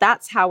guilt.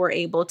 That's how we're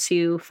able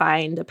to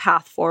find a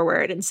path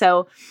forward. And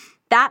so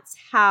that's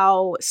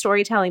how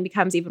storytelling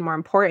becomes even more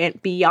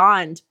important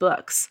beyond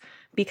books,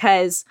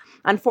 because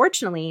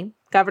unfortunately,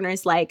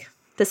 governors like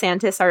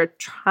DeSantis are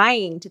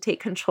trying to take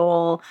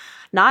control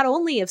not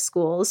only of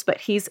schools,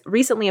 but he's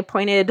recently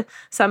appointed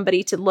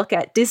somebody to look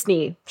at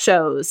Disney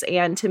shows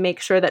and to make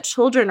sure that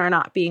children are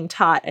not being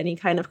taught any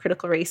kind of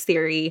critical race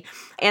theory.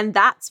 And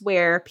that's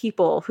where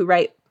people who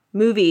write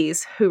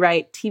movies, who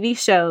write TV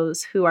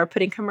shows, who are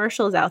putting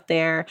commercials out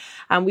there,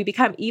 we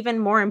become even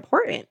more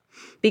important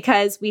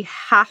because we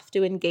have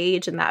to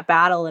engage in that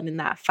battle and in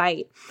that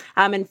fight.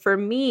 And for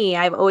me,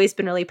 I've always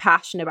been really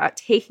passionate about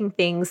taking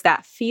things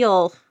that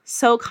feel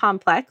so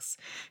complex,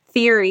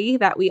 theory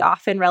that we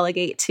often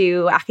relegate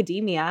to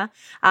academia,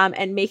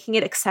 and making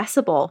it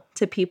accessible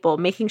to people,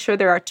 making sure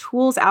there are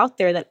tools out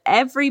there that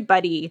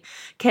everybody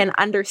can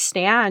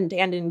understand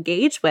and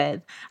engage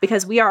with,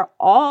 because we are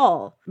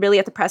all really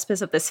at the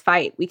precipice of this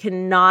fight. We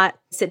cannot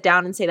sit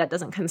down and say that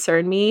doesn't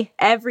concern me.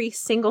 Every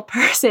single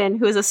person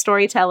who is a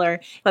storyteller,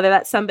 whether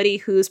that's somebody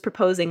who's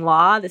proposing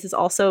law, this is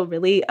also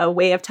really a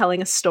way of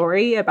telling a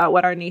story about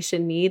what our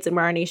nation needs and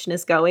where our nation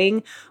is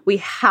going. We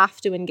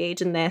have to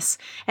engage in this,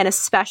 and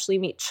especially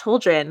meet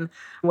children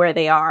where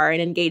they are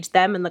and engage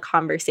them in the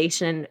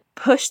conversation and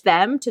push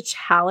them to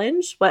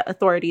challenge what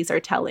authorities are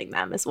telling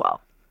them as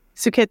well.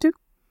 Suketu?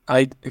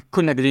 I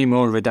couldn't agree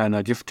more with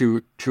Anna. Just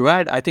to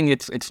add, I think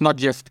it's not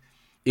just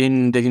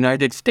in the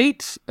United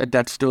States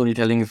that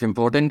storytelling is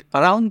important.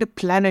 Around the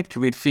planet,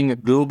 we're seeing a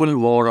global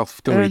war of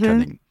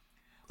storytelling.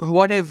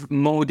 What if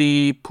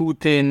Modi,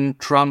 Putin,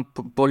 Trump,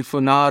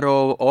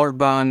 Bolsonaro,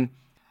 Orban?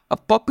 A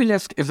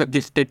populist is a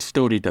gifted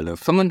storyteller,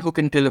 someone who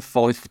can tell a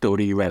false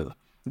story well.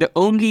 The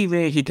only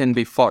way he can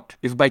be fought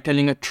is by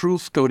telling a true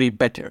story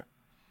better.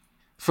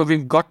 So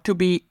we've got to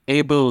be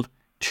able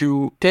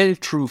to tell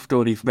true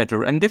stories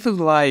better. And this is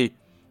why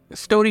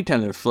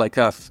storytellers like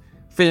us,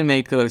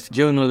 filmmakers,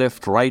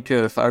 journalists,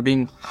 writers, are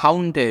being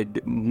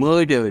hounded,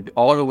 murdered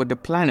all over the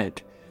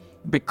planet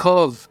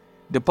because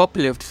the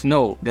populists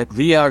know that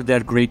we are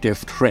their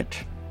greatest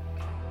threat.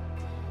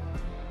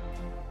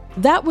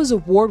 That was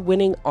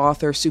award-winning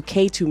author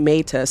Suketu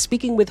Mehta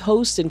speaking with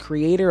host and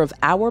creator of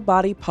Our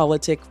Body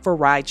Politic,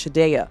 Farai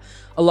Chideya,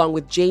 along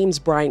with James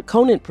Bryant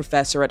Conant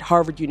Professor at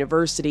Harvard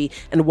University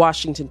and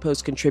Washington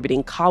Post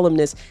contributing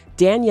columnist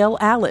Danielle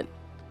Allen,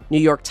 New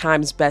York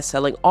Times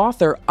bestselling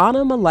author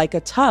Anna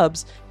Malaika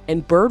Tubbs,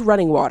 and Bird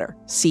Runningwater,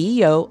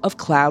 CEO of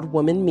Cloud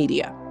Woman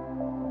Media.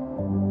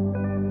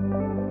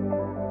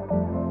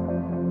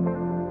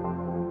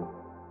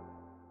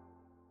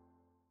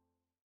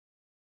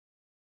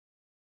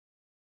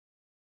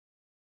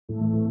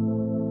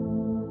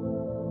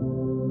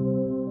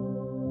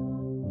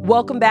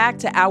 Welcome back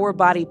to Our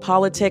Body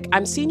Politic.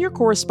 I'm senior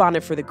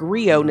correspondent for the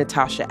Grio,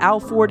 Natasha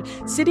Alford,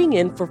 sitting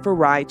in for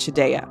Farai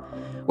Chideya.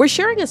 We're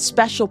sharing a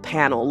special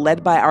panel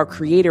led by our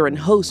creator and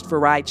host,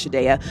 Farai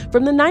Chideya,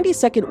 from the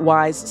 92nd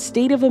WISE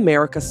State of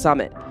America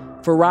Summit.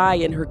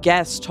 Farai and her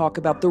guests talk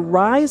about the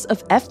rise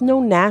of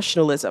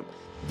ethno-nationalism,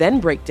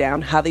 then break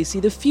down how they see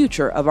the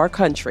future of our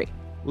country.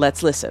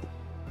 Let's listen.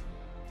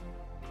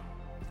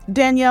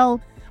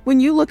 Danielle, when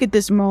you look at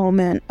this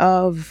moment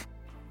of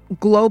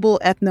global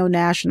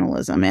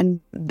ethno-nationalism, and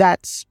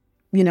that's,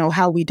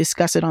 how we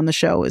discuss it on the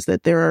show, is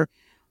that there are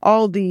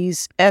all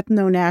these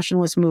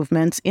ethno-nationalist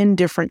movements in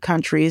different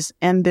countries,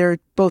 and they're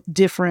both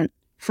different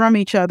from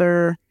each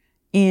other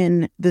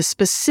in the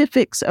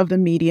specifics of the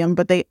medium,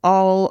 but they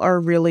all are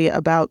really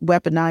about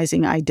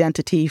weaponizing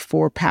identity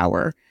for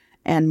power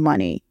and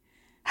money.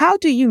 How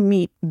do you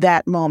meet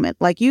that moment?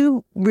 Like,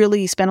 you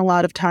really spent a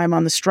lot of time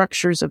on the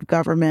structures of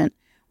government.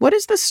 What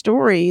is the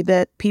story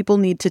that people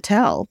need to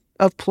tell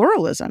of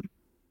pluralism?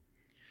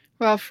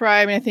 Well,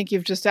 Farai, I think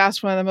you've just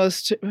asked one of the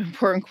most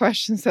important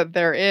questions that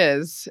there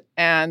is.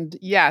 And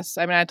yes,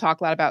 I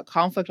talk a lot about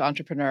conflict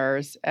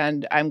entrepreneurs,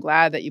 and I'm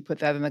glad that you put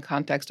that in the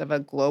context of a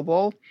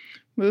global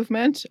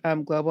movement,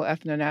 global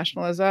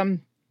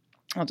ethno-nationalism.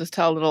 I'll just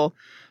tell a little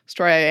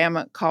story. I am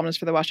a columnist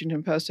for the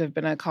Washington Post. I've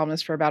been a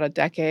columnist for about a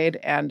decade,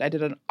 and I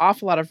did an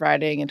awful lot of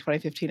writing in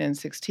 2015 and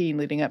 16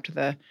 leading up to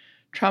the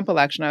Trump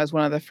election. I was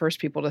one of the first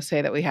people to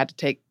say that we had to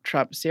take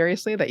Trump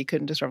seriously, that you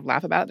couldn't just sort of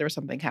laugh about it. There was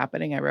something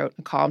happening. I wrote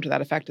a column to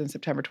that effect in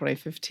September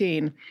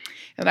 2015.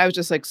 And I was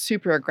just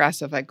super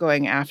aggressive,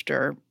 going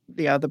after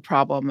the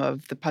problem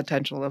of the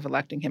potential of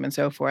electing him and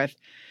so forth.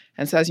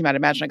 And so, as you might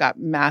imagine, I got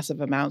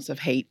massive amounts of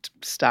hate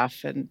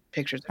stuff and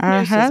pictures of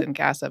nooses and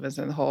gas ovens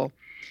and the whole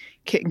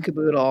kit and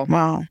caboodle.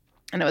 Wow.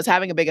 And it was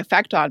having a big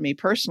effect on me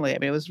personally.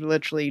 It was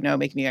literally,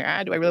 making me,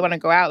 do I really want to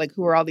go out?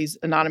 Who are all these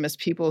anonymous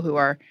people who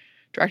are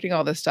directing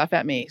all this stuff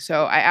at me?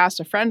 So I asked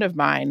a friend of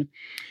mine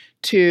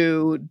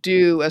to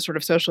do a sort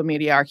of social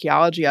media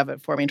archaeology of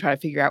it for me and try to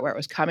figure out where it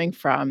was coming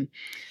from.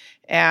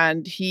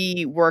 And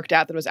he worked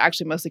out that it was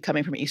actually mostly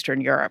coming from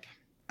Eastern Europe.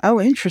 Oh,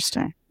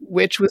 interesting.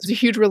 Which was a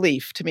huge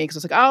relief to me, because I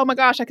was oh my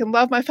gosh, I can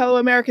love my fellow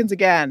Americans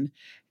again.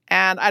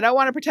 And I don't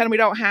want to pretend we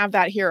don't have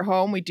that here at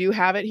home. We do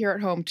have it here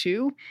at home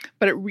too.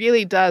 But it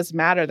really does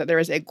matter that there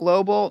is a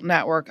global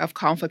network of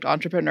conflict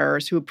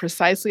entrepreneurs who,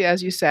 precisely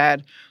as you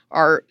said,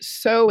 are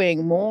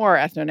sowing more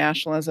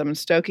ethno-nationalism and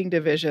stoking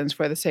divisions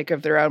for the sake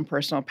of their own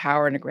personal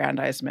power and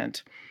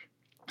aggrandizement.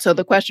 So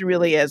the question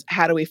really is,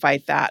 how do we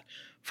fight that?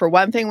 For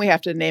one thing, we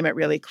have to name it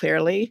really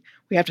clearly.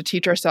 We have to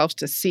teach ourselves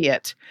to see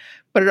it.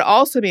 But it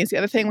also means the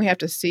other thing we have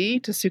to see,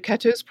 to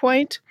Suketu's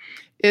point,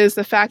 is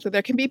the fact that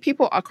there can be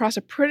people across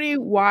a pretty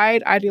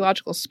wide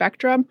ideological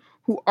spectrum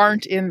who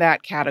aren't in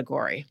that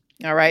category.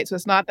 All right. So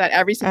it's not that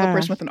every single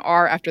person with an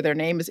R after their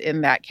name is in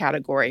that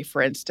category,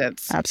 for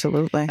instance.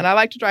 Absolutely. And I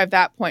like to drive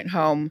that point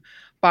home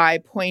by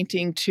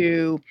pointing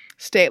to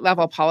state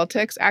level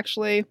politics.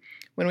 Actually,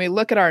 when we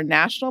look at our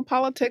national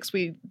politics,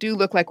 we do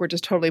look like we're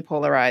just totally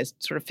polarized,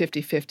 sort of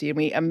 50-50. And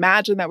we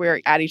imagine that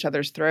we're at each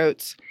other's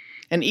throats.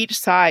 And each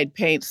side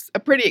paints a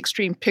pretty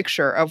extreme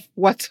picture of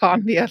what's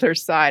on the other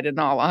side, in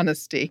all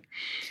honesty.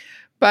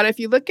 But if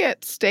you look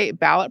at state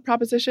ballot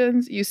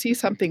propositions, you see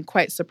something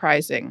quite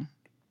surprising.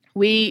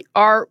 We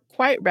are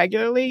quite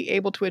regularly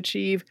able to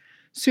achieve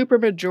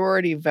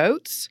supermajority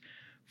votes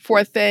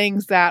for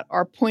things that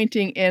are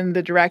pointing in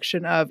the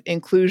direction of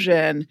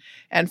inclusion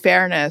and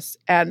fairness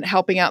and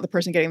helping out the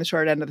person getting the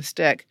short end of the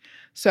stick.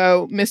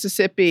 So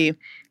Mississippi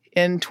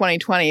in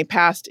 2020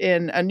 passed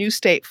in a new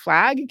state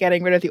flag,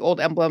 getting rid of the old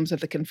emblems of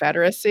the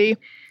Confederacy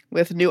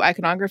with new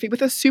iconography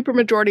with a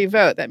supermajority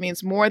vote. That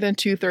means more than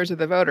 2/3 of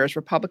the voters,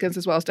 Republicans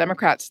as well as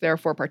Democrats,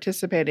 therefore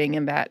participating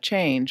in that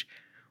change.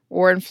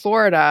 Or in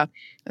Florida,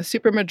 a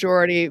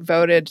supermajority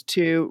voted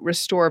to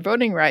restore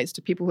voting rights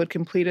to people who had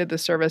completed the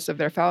service of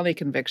their felony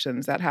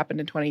convictions. That happened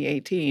in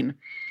 2018.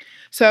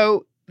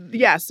 So,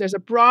 yes, there's a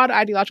broad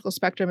ideological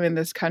spectrum in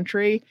this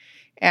country,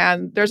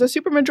 and there's a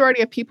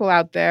supermajority of people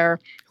out there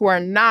who are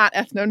not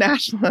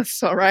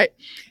ethno-nationalists, all right?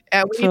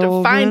 And we need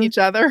to find each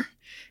other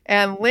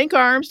and link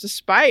arms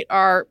despite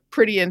our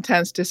pretty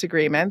intense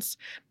disagreements,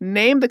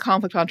 name the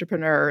conflict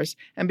entrepreneurs,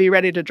 and be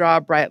ready to draw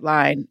a bright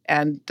line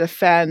and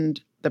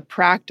defend the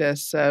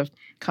practice of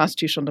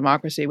constitutional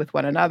democracy with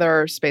one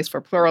another, space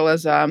for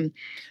pluralism,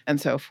 and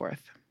so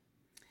forth.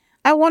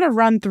 I want to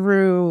run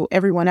through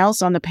everyone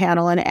else on the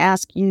panel and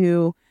ask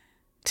you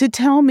to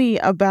tell me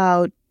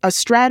about a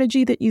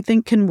strategy that you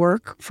think can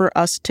work for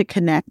us to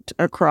connect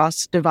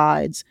across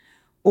divides,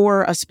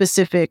 or a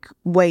specific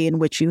way in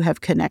which you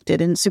have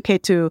connected. And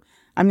Suketu,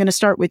 I'm going to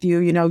start with you.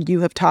 You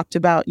have talked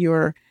about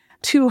your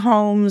 2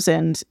 homes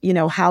and,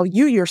 how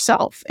you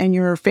yourself and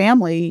your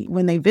family,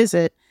 when they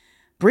visit,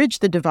 bridge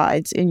the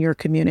divides in your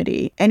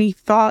community. Any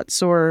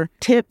thoughts or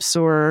tips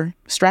or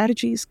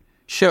strategies?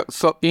 Sure.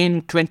 So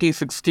in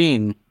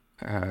 2016,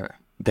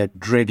 that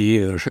dread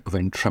year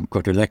when Trump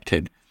got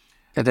elected,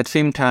 at that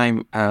same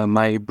time,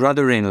 my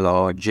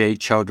brother-in-law, Jay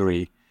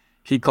Chowdhury,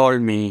 he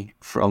called me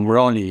from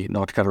Raleigh,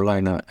 North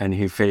Carolina, and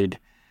he said,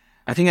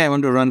 I think I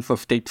want to run for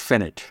state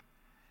senate.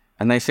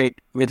 And I said,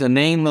 with a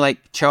name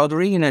like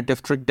Chowdhury in a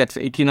district that's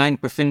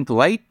 89%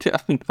 white,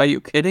 are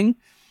you kidding?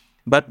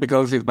 But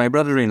because he's my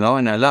brother-in-law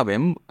and I love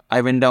him, I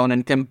went down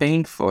and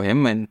campaigned for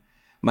him. And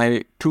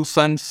my 2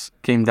 sons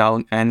came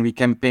down and we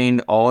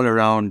campaigned all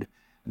around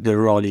the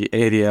Raleigh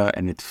area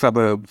and its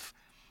suburbs.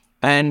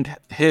 And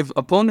his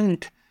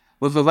opponent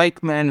was a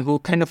white man who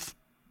kind of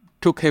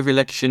took his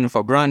election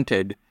for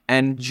granted.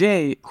 And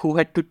Jay, who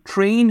had to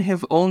train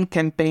his own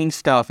campaign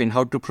staff in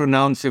how to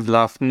pronounce his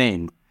last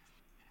name,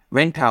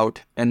 went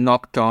out and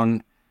knocked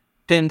on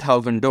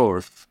 10,000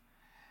 doors.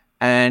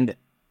 And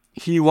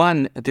he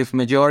won this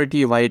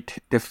majority white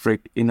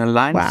district in a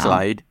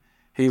landslide. Wow.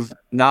 He's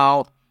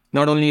now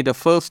not only the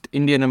first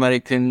Indian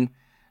American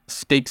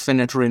state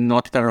senator in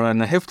North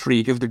Carolina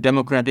history, he's the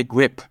Democratic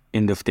whip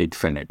in the state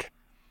Senate.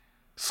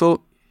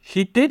 So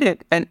he did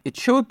it, and it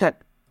showed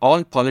that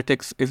all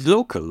politics is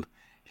local.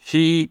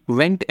 He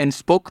went and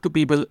spoke to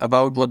people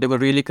about what they were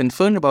really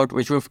concerned about,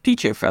 which was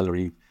teacher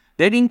salary.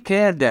 They didn't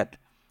care that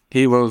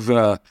he was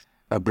a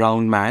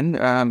brown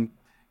man.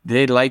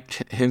 They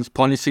liked his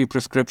policy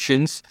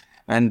prescriptions,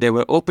 and they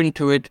were open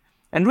to it.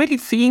 And really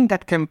seeing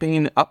that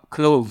campaign up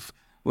close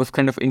was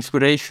kind of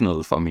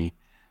inspirational for me.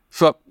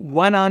 So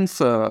one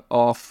answer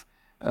of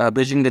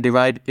bridging the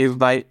divide is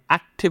by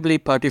actively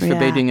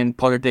participating in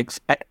politics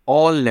at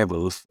all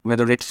levels,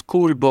 whether it's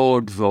school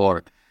boards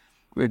or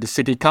with the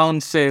city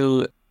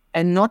council,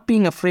 and not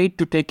being afraid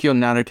to take your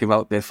narrative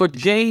out there. So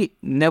Jay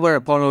never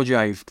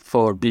apologized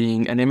for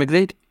being an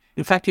immigrant.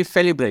 In fact, he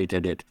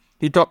celebrated it.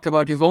 He talked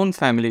about his own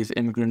family's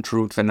immigrant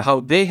roots and how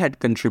they had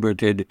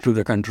contributed to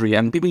the country,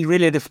 and people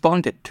really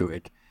responded to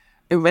it.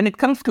 When it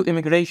comes to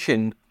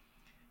immigration,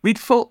 we're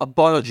so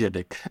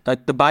apologetic.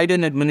 The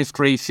Biden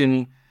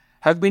administration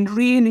has been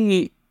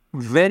really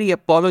very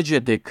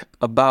apologetic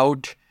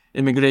about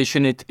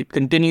immigration. It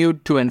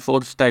continued to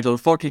enforce Title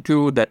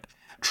 42, that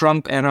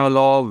Trump-era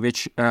law,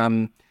 which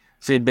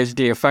said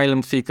basically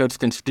asylum seekers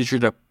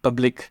constitute a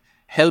public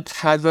health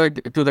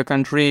hazard to the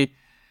country.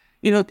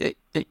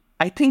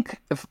 I think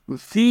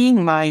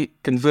seeing my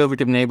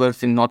conservative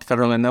neighbors in North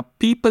Carolina,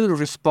 people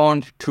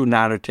respond to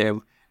narrative,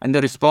 and they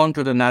respond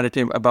to the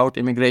narrative about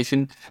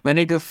immigration when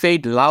it is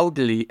said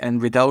loudly and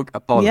without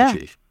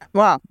apology. Yeah.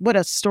 Wow, what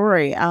a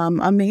story.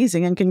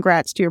 Amazing, and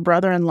congrats to your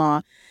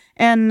brother-in-law.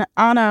 And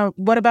Anna,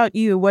 what about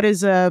you? What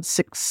is a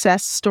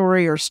success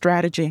story or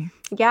strategy?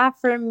 Yeah,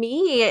 for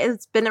me,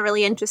 it's been a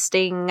really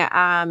interesting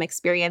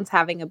experience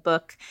having a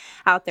book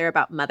out there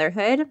about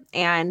motherhood,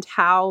 and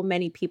how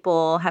many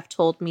people have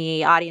told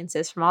me,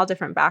 audiences from all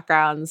different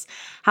backgrounds,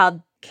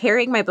 how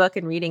carrying my book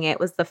and reading it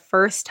was the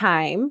first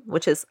time,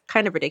 which is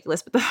kind of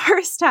ridiculous, but the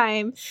first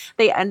time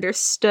they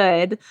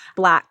understood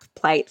Black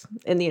plight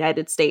in the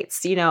United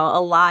States. A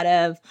lot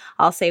of,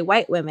 I'll say,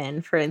 white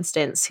women, for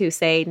instance, who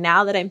say,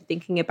 now that I'm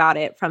thinking about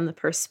it from the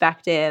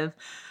perspective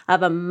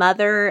of a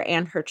mother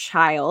and her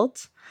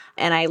child,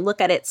 and I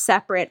look at it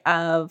separate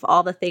of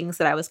all the things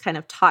that I was kind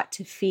of taught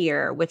to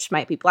fear, which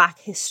might be Black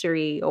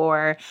history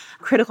or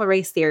critical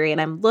race theory,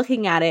 and I'm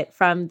looking at it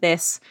from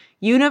this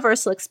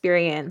universal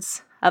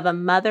experience of a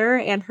mother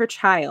and her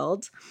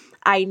child,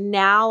 I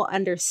now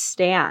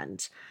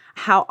understand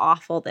how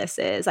awful this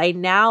is. I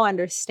now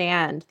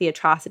understand the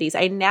atrocities.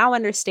 I now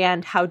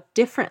understand how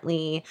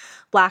differently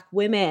Black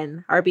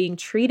women are being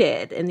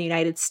treated in the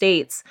United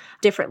States,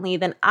 differently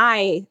than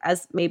I,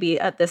 as maybe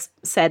this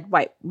said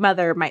white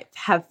mother, might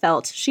have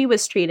felt she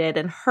was treated,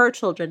 and her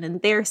children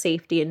and their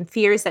safety and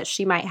fears that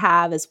she might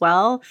have as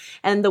well,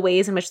 and the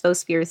ways in which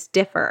those fears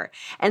differ.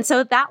 And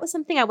so that was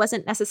something I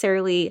wasn't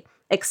necessarily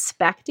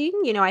expecting.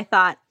 I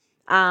thought,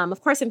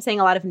 of course, I'm saying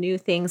a lot of new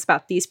things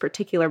about these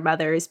particular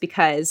mothers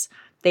because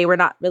they were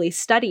not really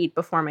studied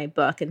before my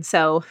book. And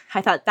so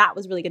I thought that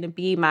was really going to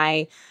be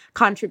my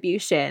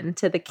contribution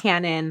to the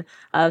canon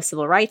of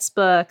civil rights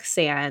books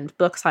and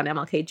books on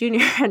MLK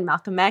Jr. and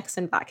Malcolm X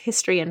and Black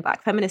history and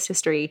Black feminist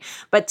history.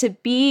 But to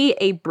be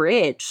a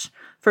bridge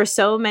for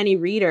so many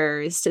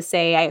readers to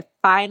say, I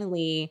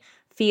finally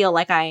feel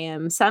like I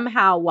am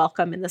somehow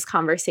welcome in this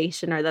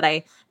conversation, or that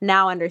I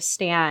now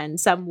understand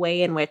some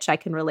way in which I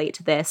can relate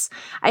to this,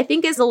 I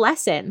think is a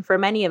lesson for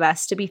many of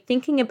us to be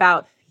thinking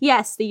about,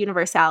 yes, the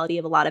universality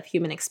of a lot of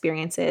human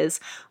experiences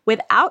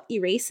without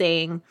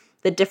erasing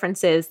the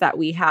differences that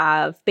we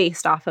have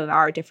based off of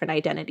our different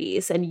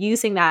identities, and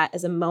using that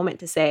as a moment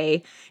to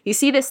say, you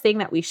see this thing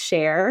that we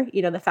share,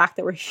 the fact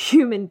that we're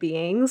human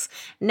beings,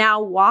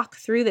 now walk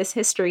through this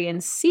history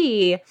and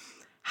see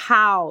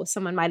how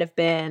someone might have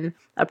been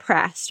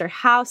oppressed, or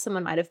how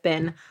someone might have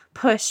been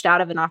pushed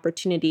out of an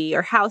opportunity,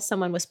 or how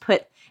someone was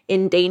put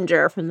in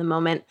danger from the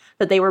moment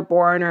that they were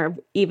born or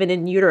even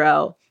in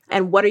utero.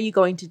 And what are you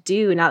going to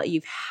do now that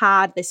you've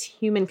had this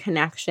human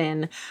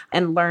connection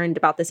and learned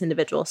about this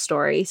individual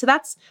story? So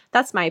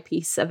that's my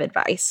piece of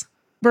advice.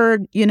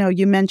 Bird,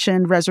 you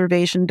mentioned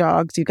reservation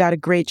dogs. You got a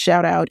great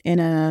shout out in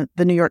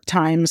the New York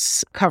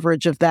Times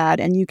coverage of that.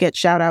 And you get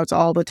shout outs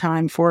all the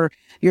time for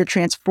your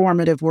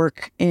transformative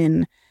work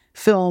in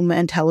film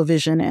and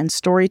television and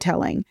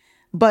storytelling.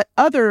 But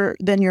other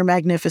than your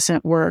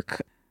magnificent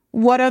work,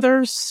 what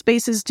other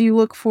spaces do you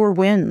look for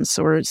wins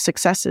or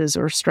successes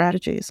or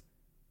strategies?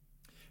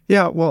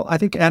 Yeah, well, I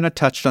think Anna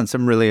touched on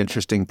some really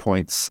interesting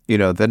points,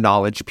 the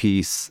knowledge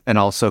piece and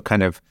also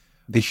kind of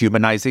the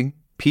humanizing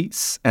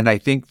piece. And I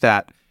think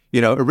that,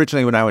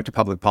 originally when I went to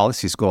public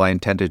policy school, I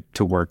intended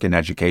to work in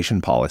education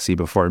policy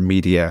before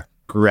media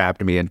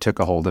grabbed me and took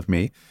a hold of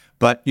me.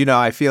 But,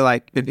 I feel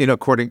like,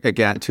 according,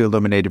 again, to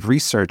Illuminative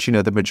research,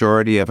 the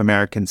majority of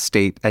American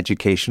state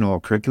educational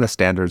curricula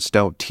standards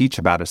don't teach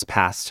about us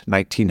past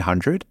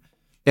 1900,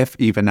 if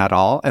even at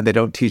all, and they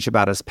don't teach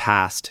about us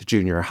past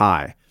junior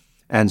high.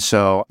 And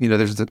so,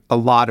 there's a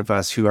lot of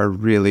us who are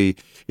really,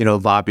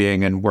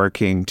 lobbying and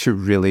working to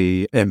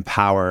really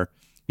empower,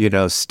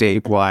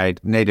 statewide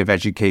Native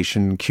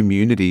education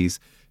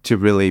communities to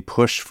really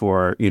push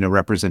for,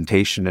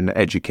 representation and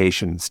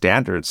education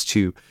standards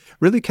to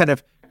really kind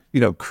of,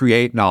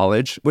 create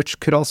knowledge, which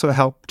could also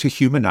help to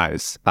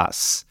humanize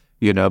us,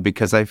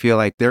 because I feel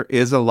like there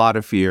is a lot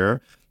of fear,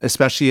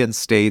 especially in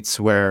states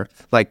where,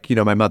 like,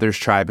 my mother's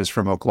tribe is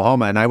from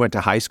Oklahoma, and I went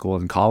to high school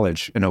and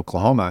college in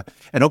Oklahoma.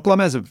 And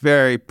Oklahoma has a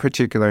very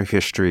particular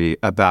history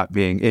about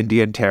being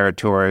Indian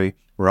territory,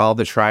 where all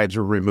the tribes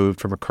were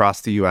removed from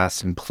across the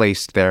U.S. and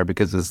placed there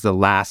because it's the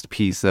last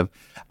piece of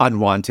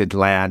unwanted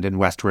land and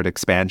westward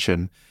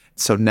expansion.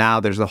 So now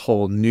there's a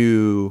whole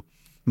new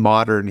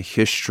modern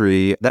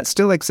history that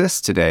still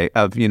exists today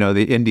of,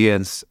 the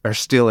Indians are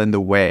still in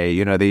the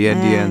way, the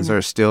Indians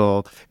are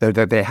still,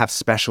 they have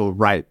special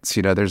rights,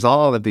 there's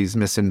all of these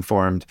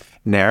misinformed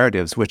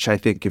narratives, which I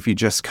think if you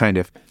just kind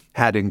of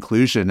had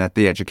inclusion at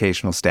the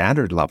educational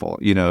standard level,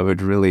 it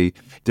would really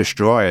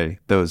destroy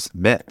those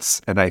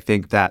myths. And I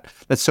think that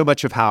that's so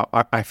much of how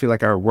I feel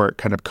like our work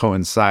kind of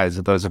coincides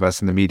with those of us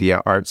in the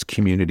media arts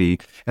community,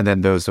 and then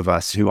those of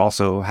us who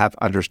also have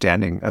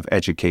understanding of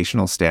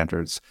educational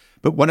standards.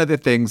 But one of the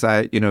things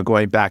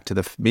going back to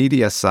the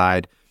media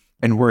side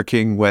and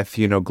working with,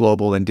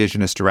 global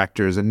Indigenous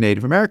directors and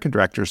Native American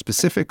directors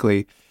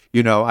specifically,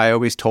 I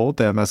always told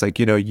them, I was like,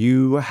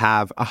 you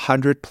have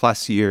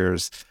 100+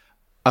 years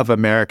of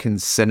American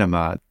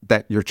cinema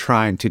that you're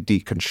trying to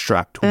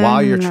deconstruct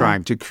while you're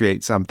trying to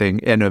create something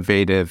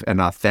innovative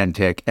and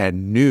authentic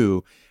and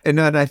new. And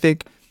then I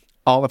think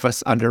all of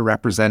us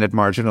underrepresented,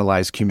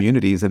 marginalized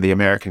communities in the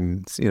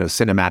American,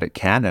 cinematic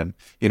canon,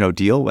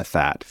 deal with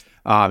that.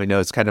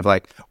 It's kind of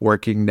like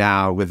working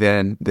now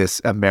within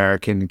this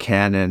American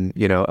canon,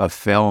 of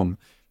film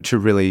to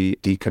really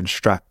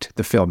deconstruct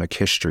the filmic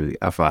history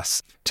of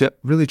us, to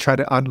really try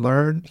to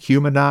unlearn,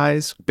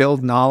 humanize,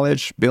 build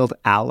knowledge, build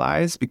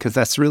allies, because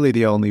that's really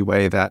the only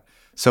way that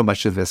so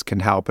much of this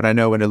can help. And I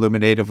know when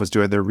Illuminative was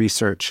doing their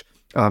research,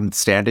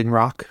 Standing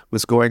Rock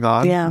was going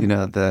on,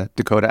 the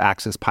Dakota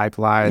Access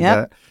Pipeline.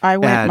 Yep, I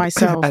went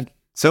myself. And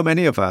so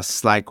many of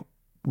us, like,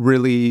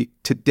 really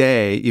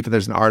today, even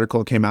there's an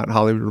article that came out in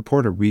Hollywood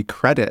Reporter, we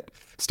credit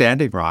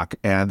Standing Rock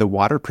and the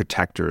water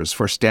protectors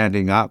for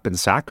standing up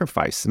and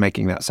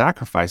making that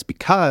sacrifice,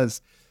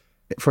 because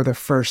for the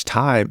first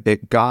time,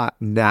 it got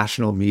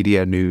national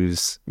media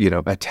news,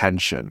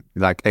 attention.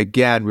 Like,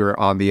 again, we were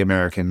on the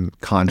American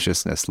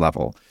consciousness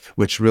level,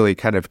 which really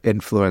kind of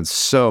influenced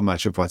so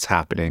much of what's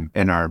happening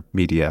in our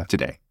media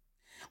today.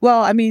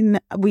 Well, I mean,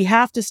 we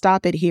have to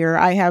stop it here.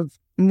 I have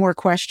more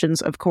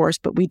questions, of course,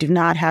 but we do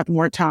not have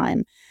more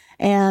time.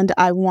 And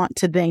I want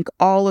to thank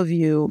all of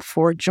you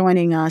for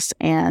joining us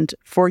and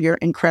for your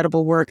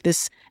incredible work.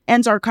 This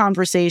ends our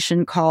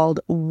conversation called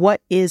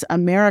What is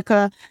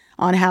America?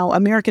 On how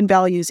American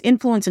values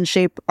influence and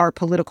shape our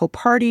political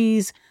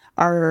parties,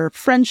 our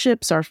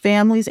friendships, our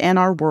families, and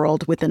our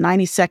world with the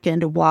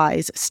 92nd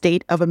WISE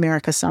State of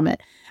America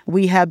Summit.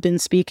 We have been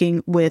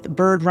speaking with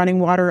Bird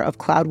Runningwater of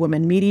Cloud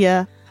Women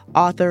Media,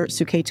 author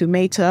Suketu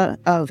Mehta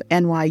of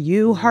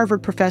NYU,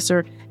 Harvard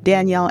Professor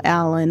Danielle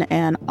Allen,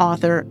 and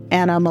author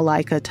Anna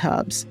Malaika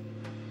Tubbs.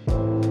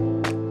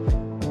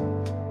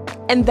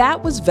 And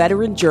that was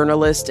veteran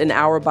journalist and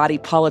Our Body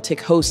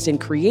Politic host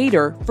and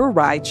creator,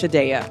 Farai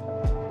Chideya.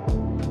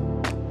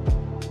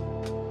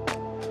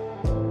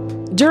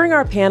 During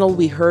our panel,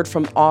 we heard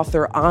from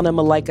author Anna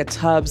Malaika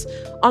Tubbs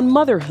on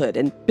motherhood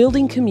and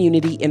building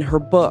community in her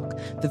book,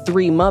 The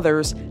Three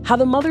Mothers: How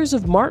the Mothers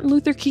of Martin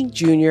Luther King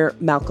Jr.,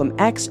 Malcolm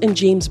X, and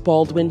James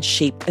Baldwin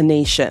Shaped a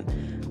Nation.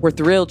 We're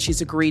thrilled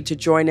she's agreed to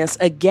join us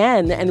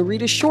again and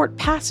read a short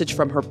passage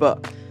from her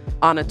book.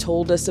 Anna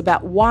told us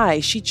about why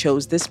she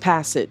chose this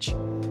passage.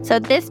 So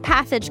this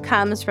passage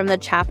comes from the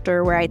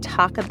chapter where I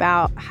talk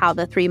about how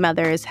the three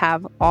mothers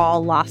have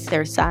all lost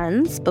their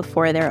sons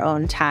before their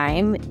own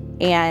time,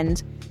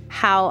 and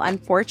how,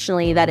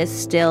 unfortunately, that is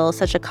still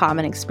such a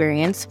common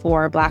experience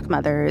for Black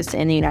mothers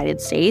in the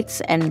United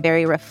States, and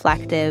very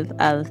reflective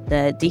of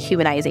the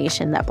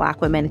dehumanization that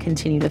Black women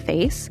continue to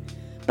face,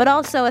 but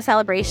also a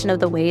celebration of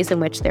the ways in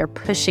which they're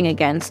pushing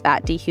against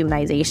that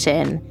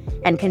dehumanization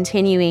and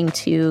continuing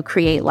to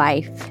create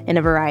life in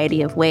a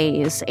variety of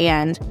ways.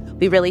 And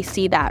we really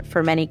see that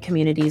for many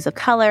communities of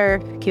color,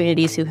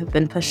 communities who have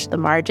been pushed to the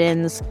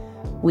margins.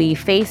 We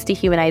face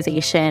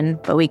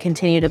dehumanization, but we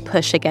continue to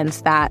push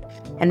against that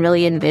and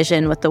really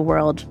envision what the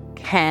world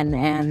can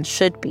and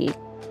should be.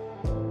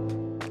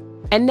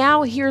 And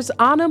now here's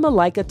Anna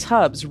Malaika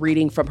Tubbs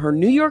reading from her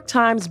New York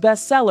Times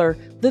bestseller,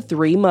 The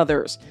Three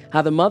Mothers: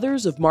 How the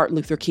Mothers of Martin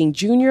Luther King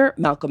Jr.,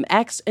 Malcolm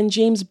X, and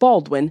James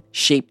Baldwin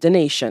Shaped a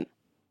Nation.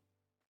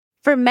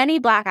 For many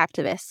Black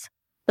activists,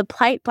 the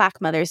plight Black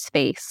mothers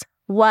face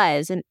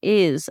was and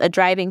is a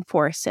driving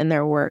force in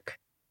their work.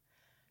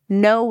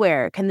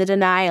 Nowhere can the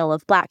denial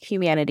of Black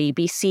humanity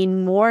be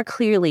seen more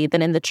clearly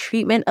than in the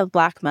treatment of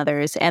Black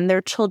mothers and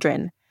their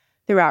children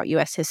throughout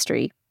U.S.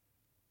 history.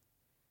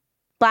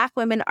 Black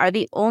women are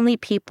the only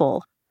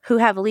people who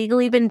have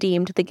legally been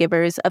deemed the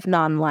givers of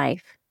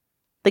non-life,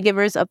 the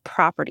givers of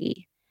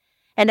property.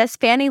 And as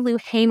Fannie Lou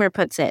Hamer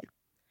puts it,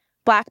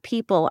 Black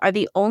people are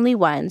the only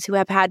ones who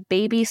have had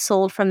babies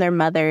sold from their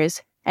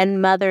mothers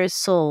and mothers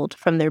sold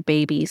from their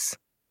babies.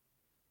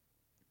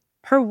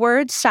 Her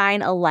words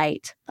shine a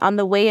light on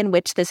the way in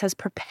which this has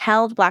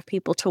propelled Black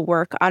people to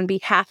work on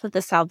behalf of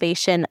the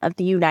salvation of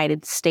the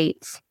United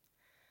States,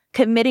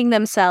 committing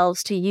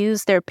themselves to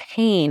use their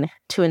pain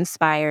to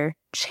inspire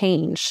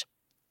change.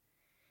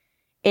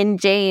 In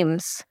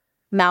James,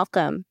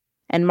 Malcolm,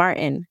 and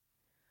Martin,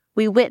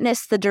 we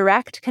witness the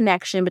direct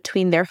connection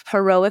between their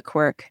heroic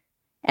work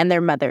and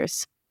their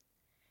mothers.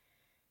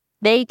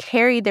 They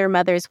carried their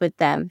mothers with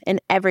them in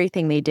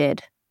everything they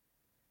did.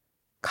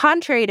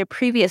 Contrary to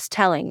previous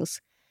tellings,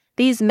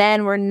 these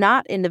men were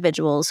not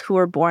individuals who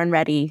were born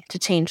ready to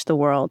change the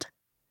world.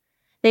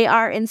 They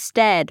are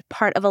instead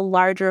part of a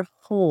larger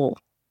whole,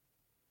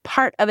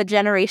 part of a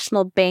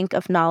generational bank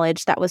of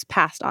knowledge that was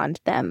passed on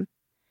to them.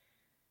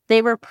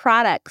 They were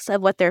products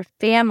of what their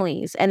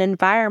families and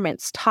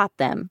environments taught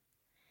them,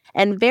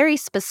 and very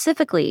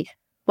specifically,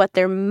 what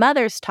their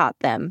mothers taught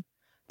them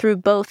through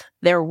both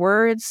their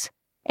words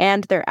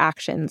and their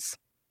actions.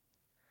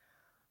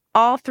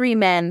 All three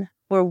men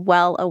were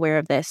well aware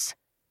of this.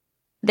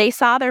 They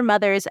saw their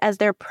mothers as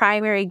their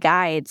primary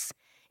guides,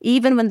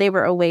 even when they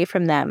were away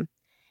from them,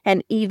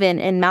 and even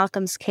in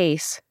Malcolm's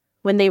case,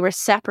 when they were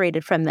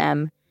separated from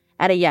them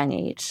at a young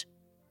age.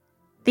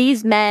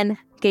 These men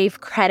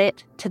gave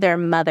credit to their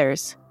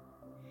mothers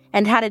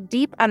and had a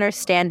deep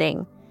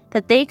understanding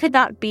that they could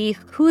not be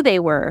who they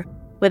were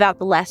without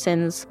the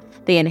lessons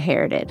they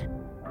inherited.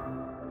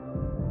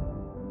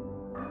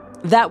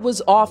 That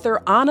was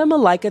author Anna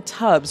Malaika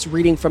Tubbs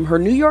reading from her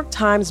New York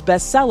Times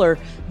bestseller,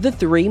 The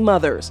Three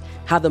Mothers: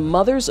 How the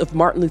Mothers of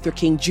Martin Luther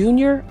King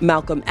Jr.,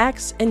 Malcolm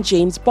X, and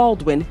James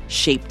Baldwin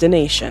Shaped a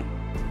Nation.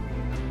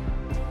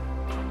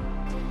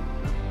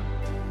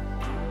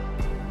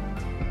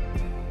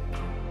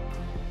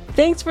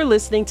 Thanks for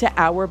listening to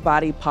Our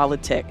Body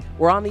Politic.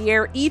 We're on the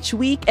air each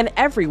week and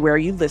everywhere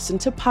you listen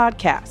to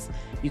podcasts.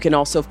 You can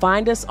also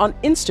find us on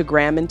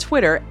Instagram and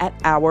Twitter at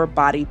Our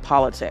Body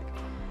Politic.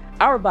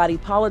 Our Body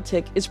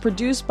Politic is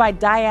produced by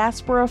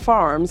Diaspora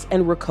Farms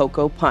and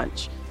Rococo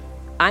Punch.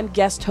 I'm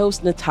guest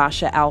host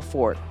Natasha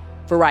Alford.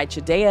 Farai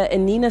Chideya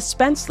and Nina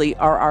Spenceley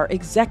are our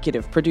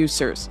executive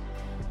producers.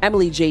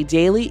 Emily J.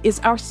 Daly is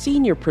our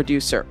senior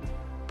producer.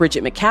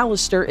 Bridget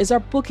McAllister is our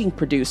booking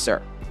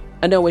producer.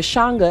 Anoa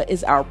Shanga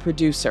is our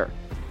producer.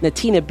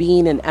 Natina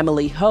Bean and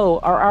Emily Ho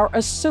are our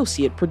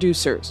associate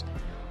producers.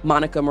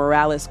 Monica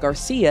Morales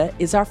Garcia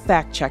is our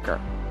fact checker.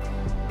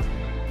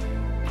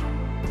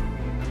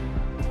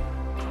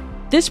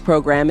 This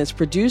program is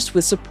produced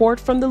with support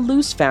from the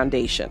Luce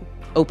Foundation,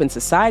 Open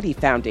Society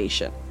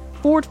Foundation,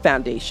 Ford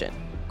Foundation,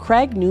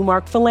 Craig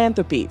Newmark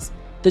Philanthropies,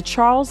 the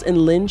Charles and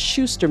Lynn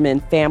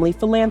Schusterman Family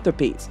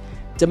Philanthropies,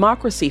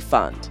 Democracy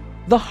Fund,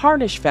 the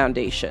Harnish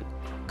Foundation,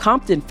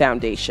 Compton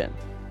Foundation,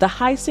 the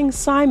Heising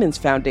Simons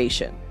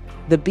Foundation,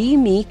 the Be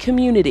Me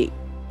Community,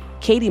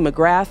 Katie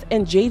McGrath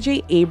and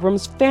J.J.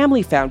 Abrams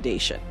Family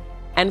Foundation,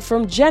 and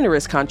from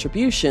generous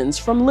contributions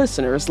from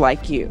listeners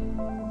like you.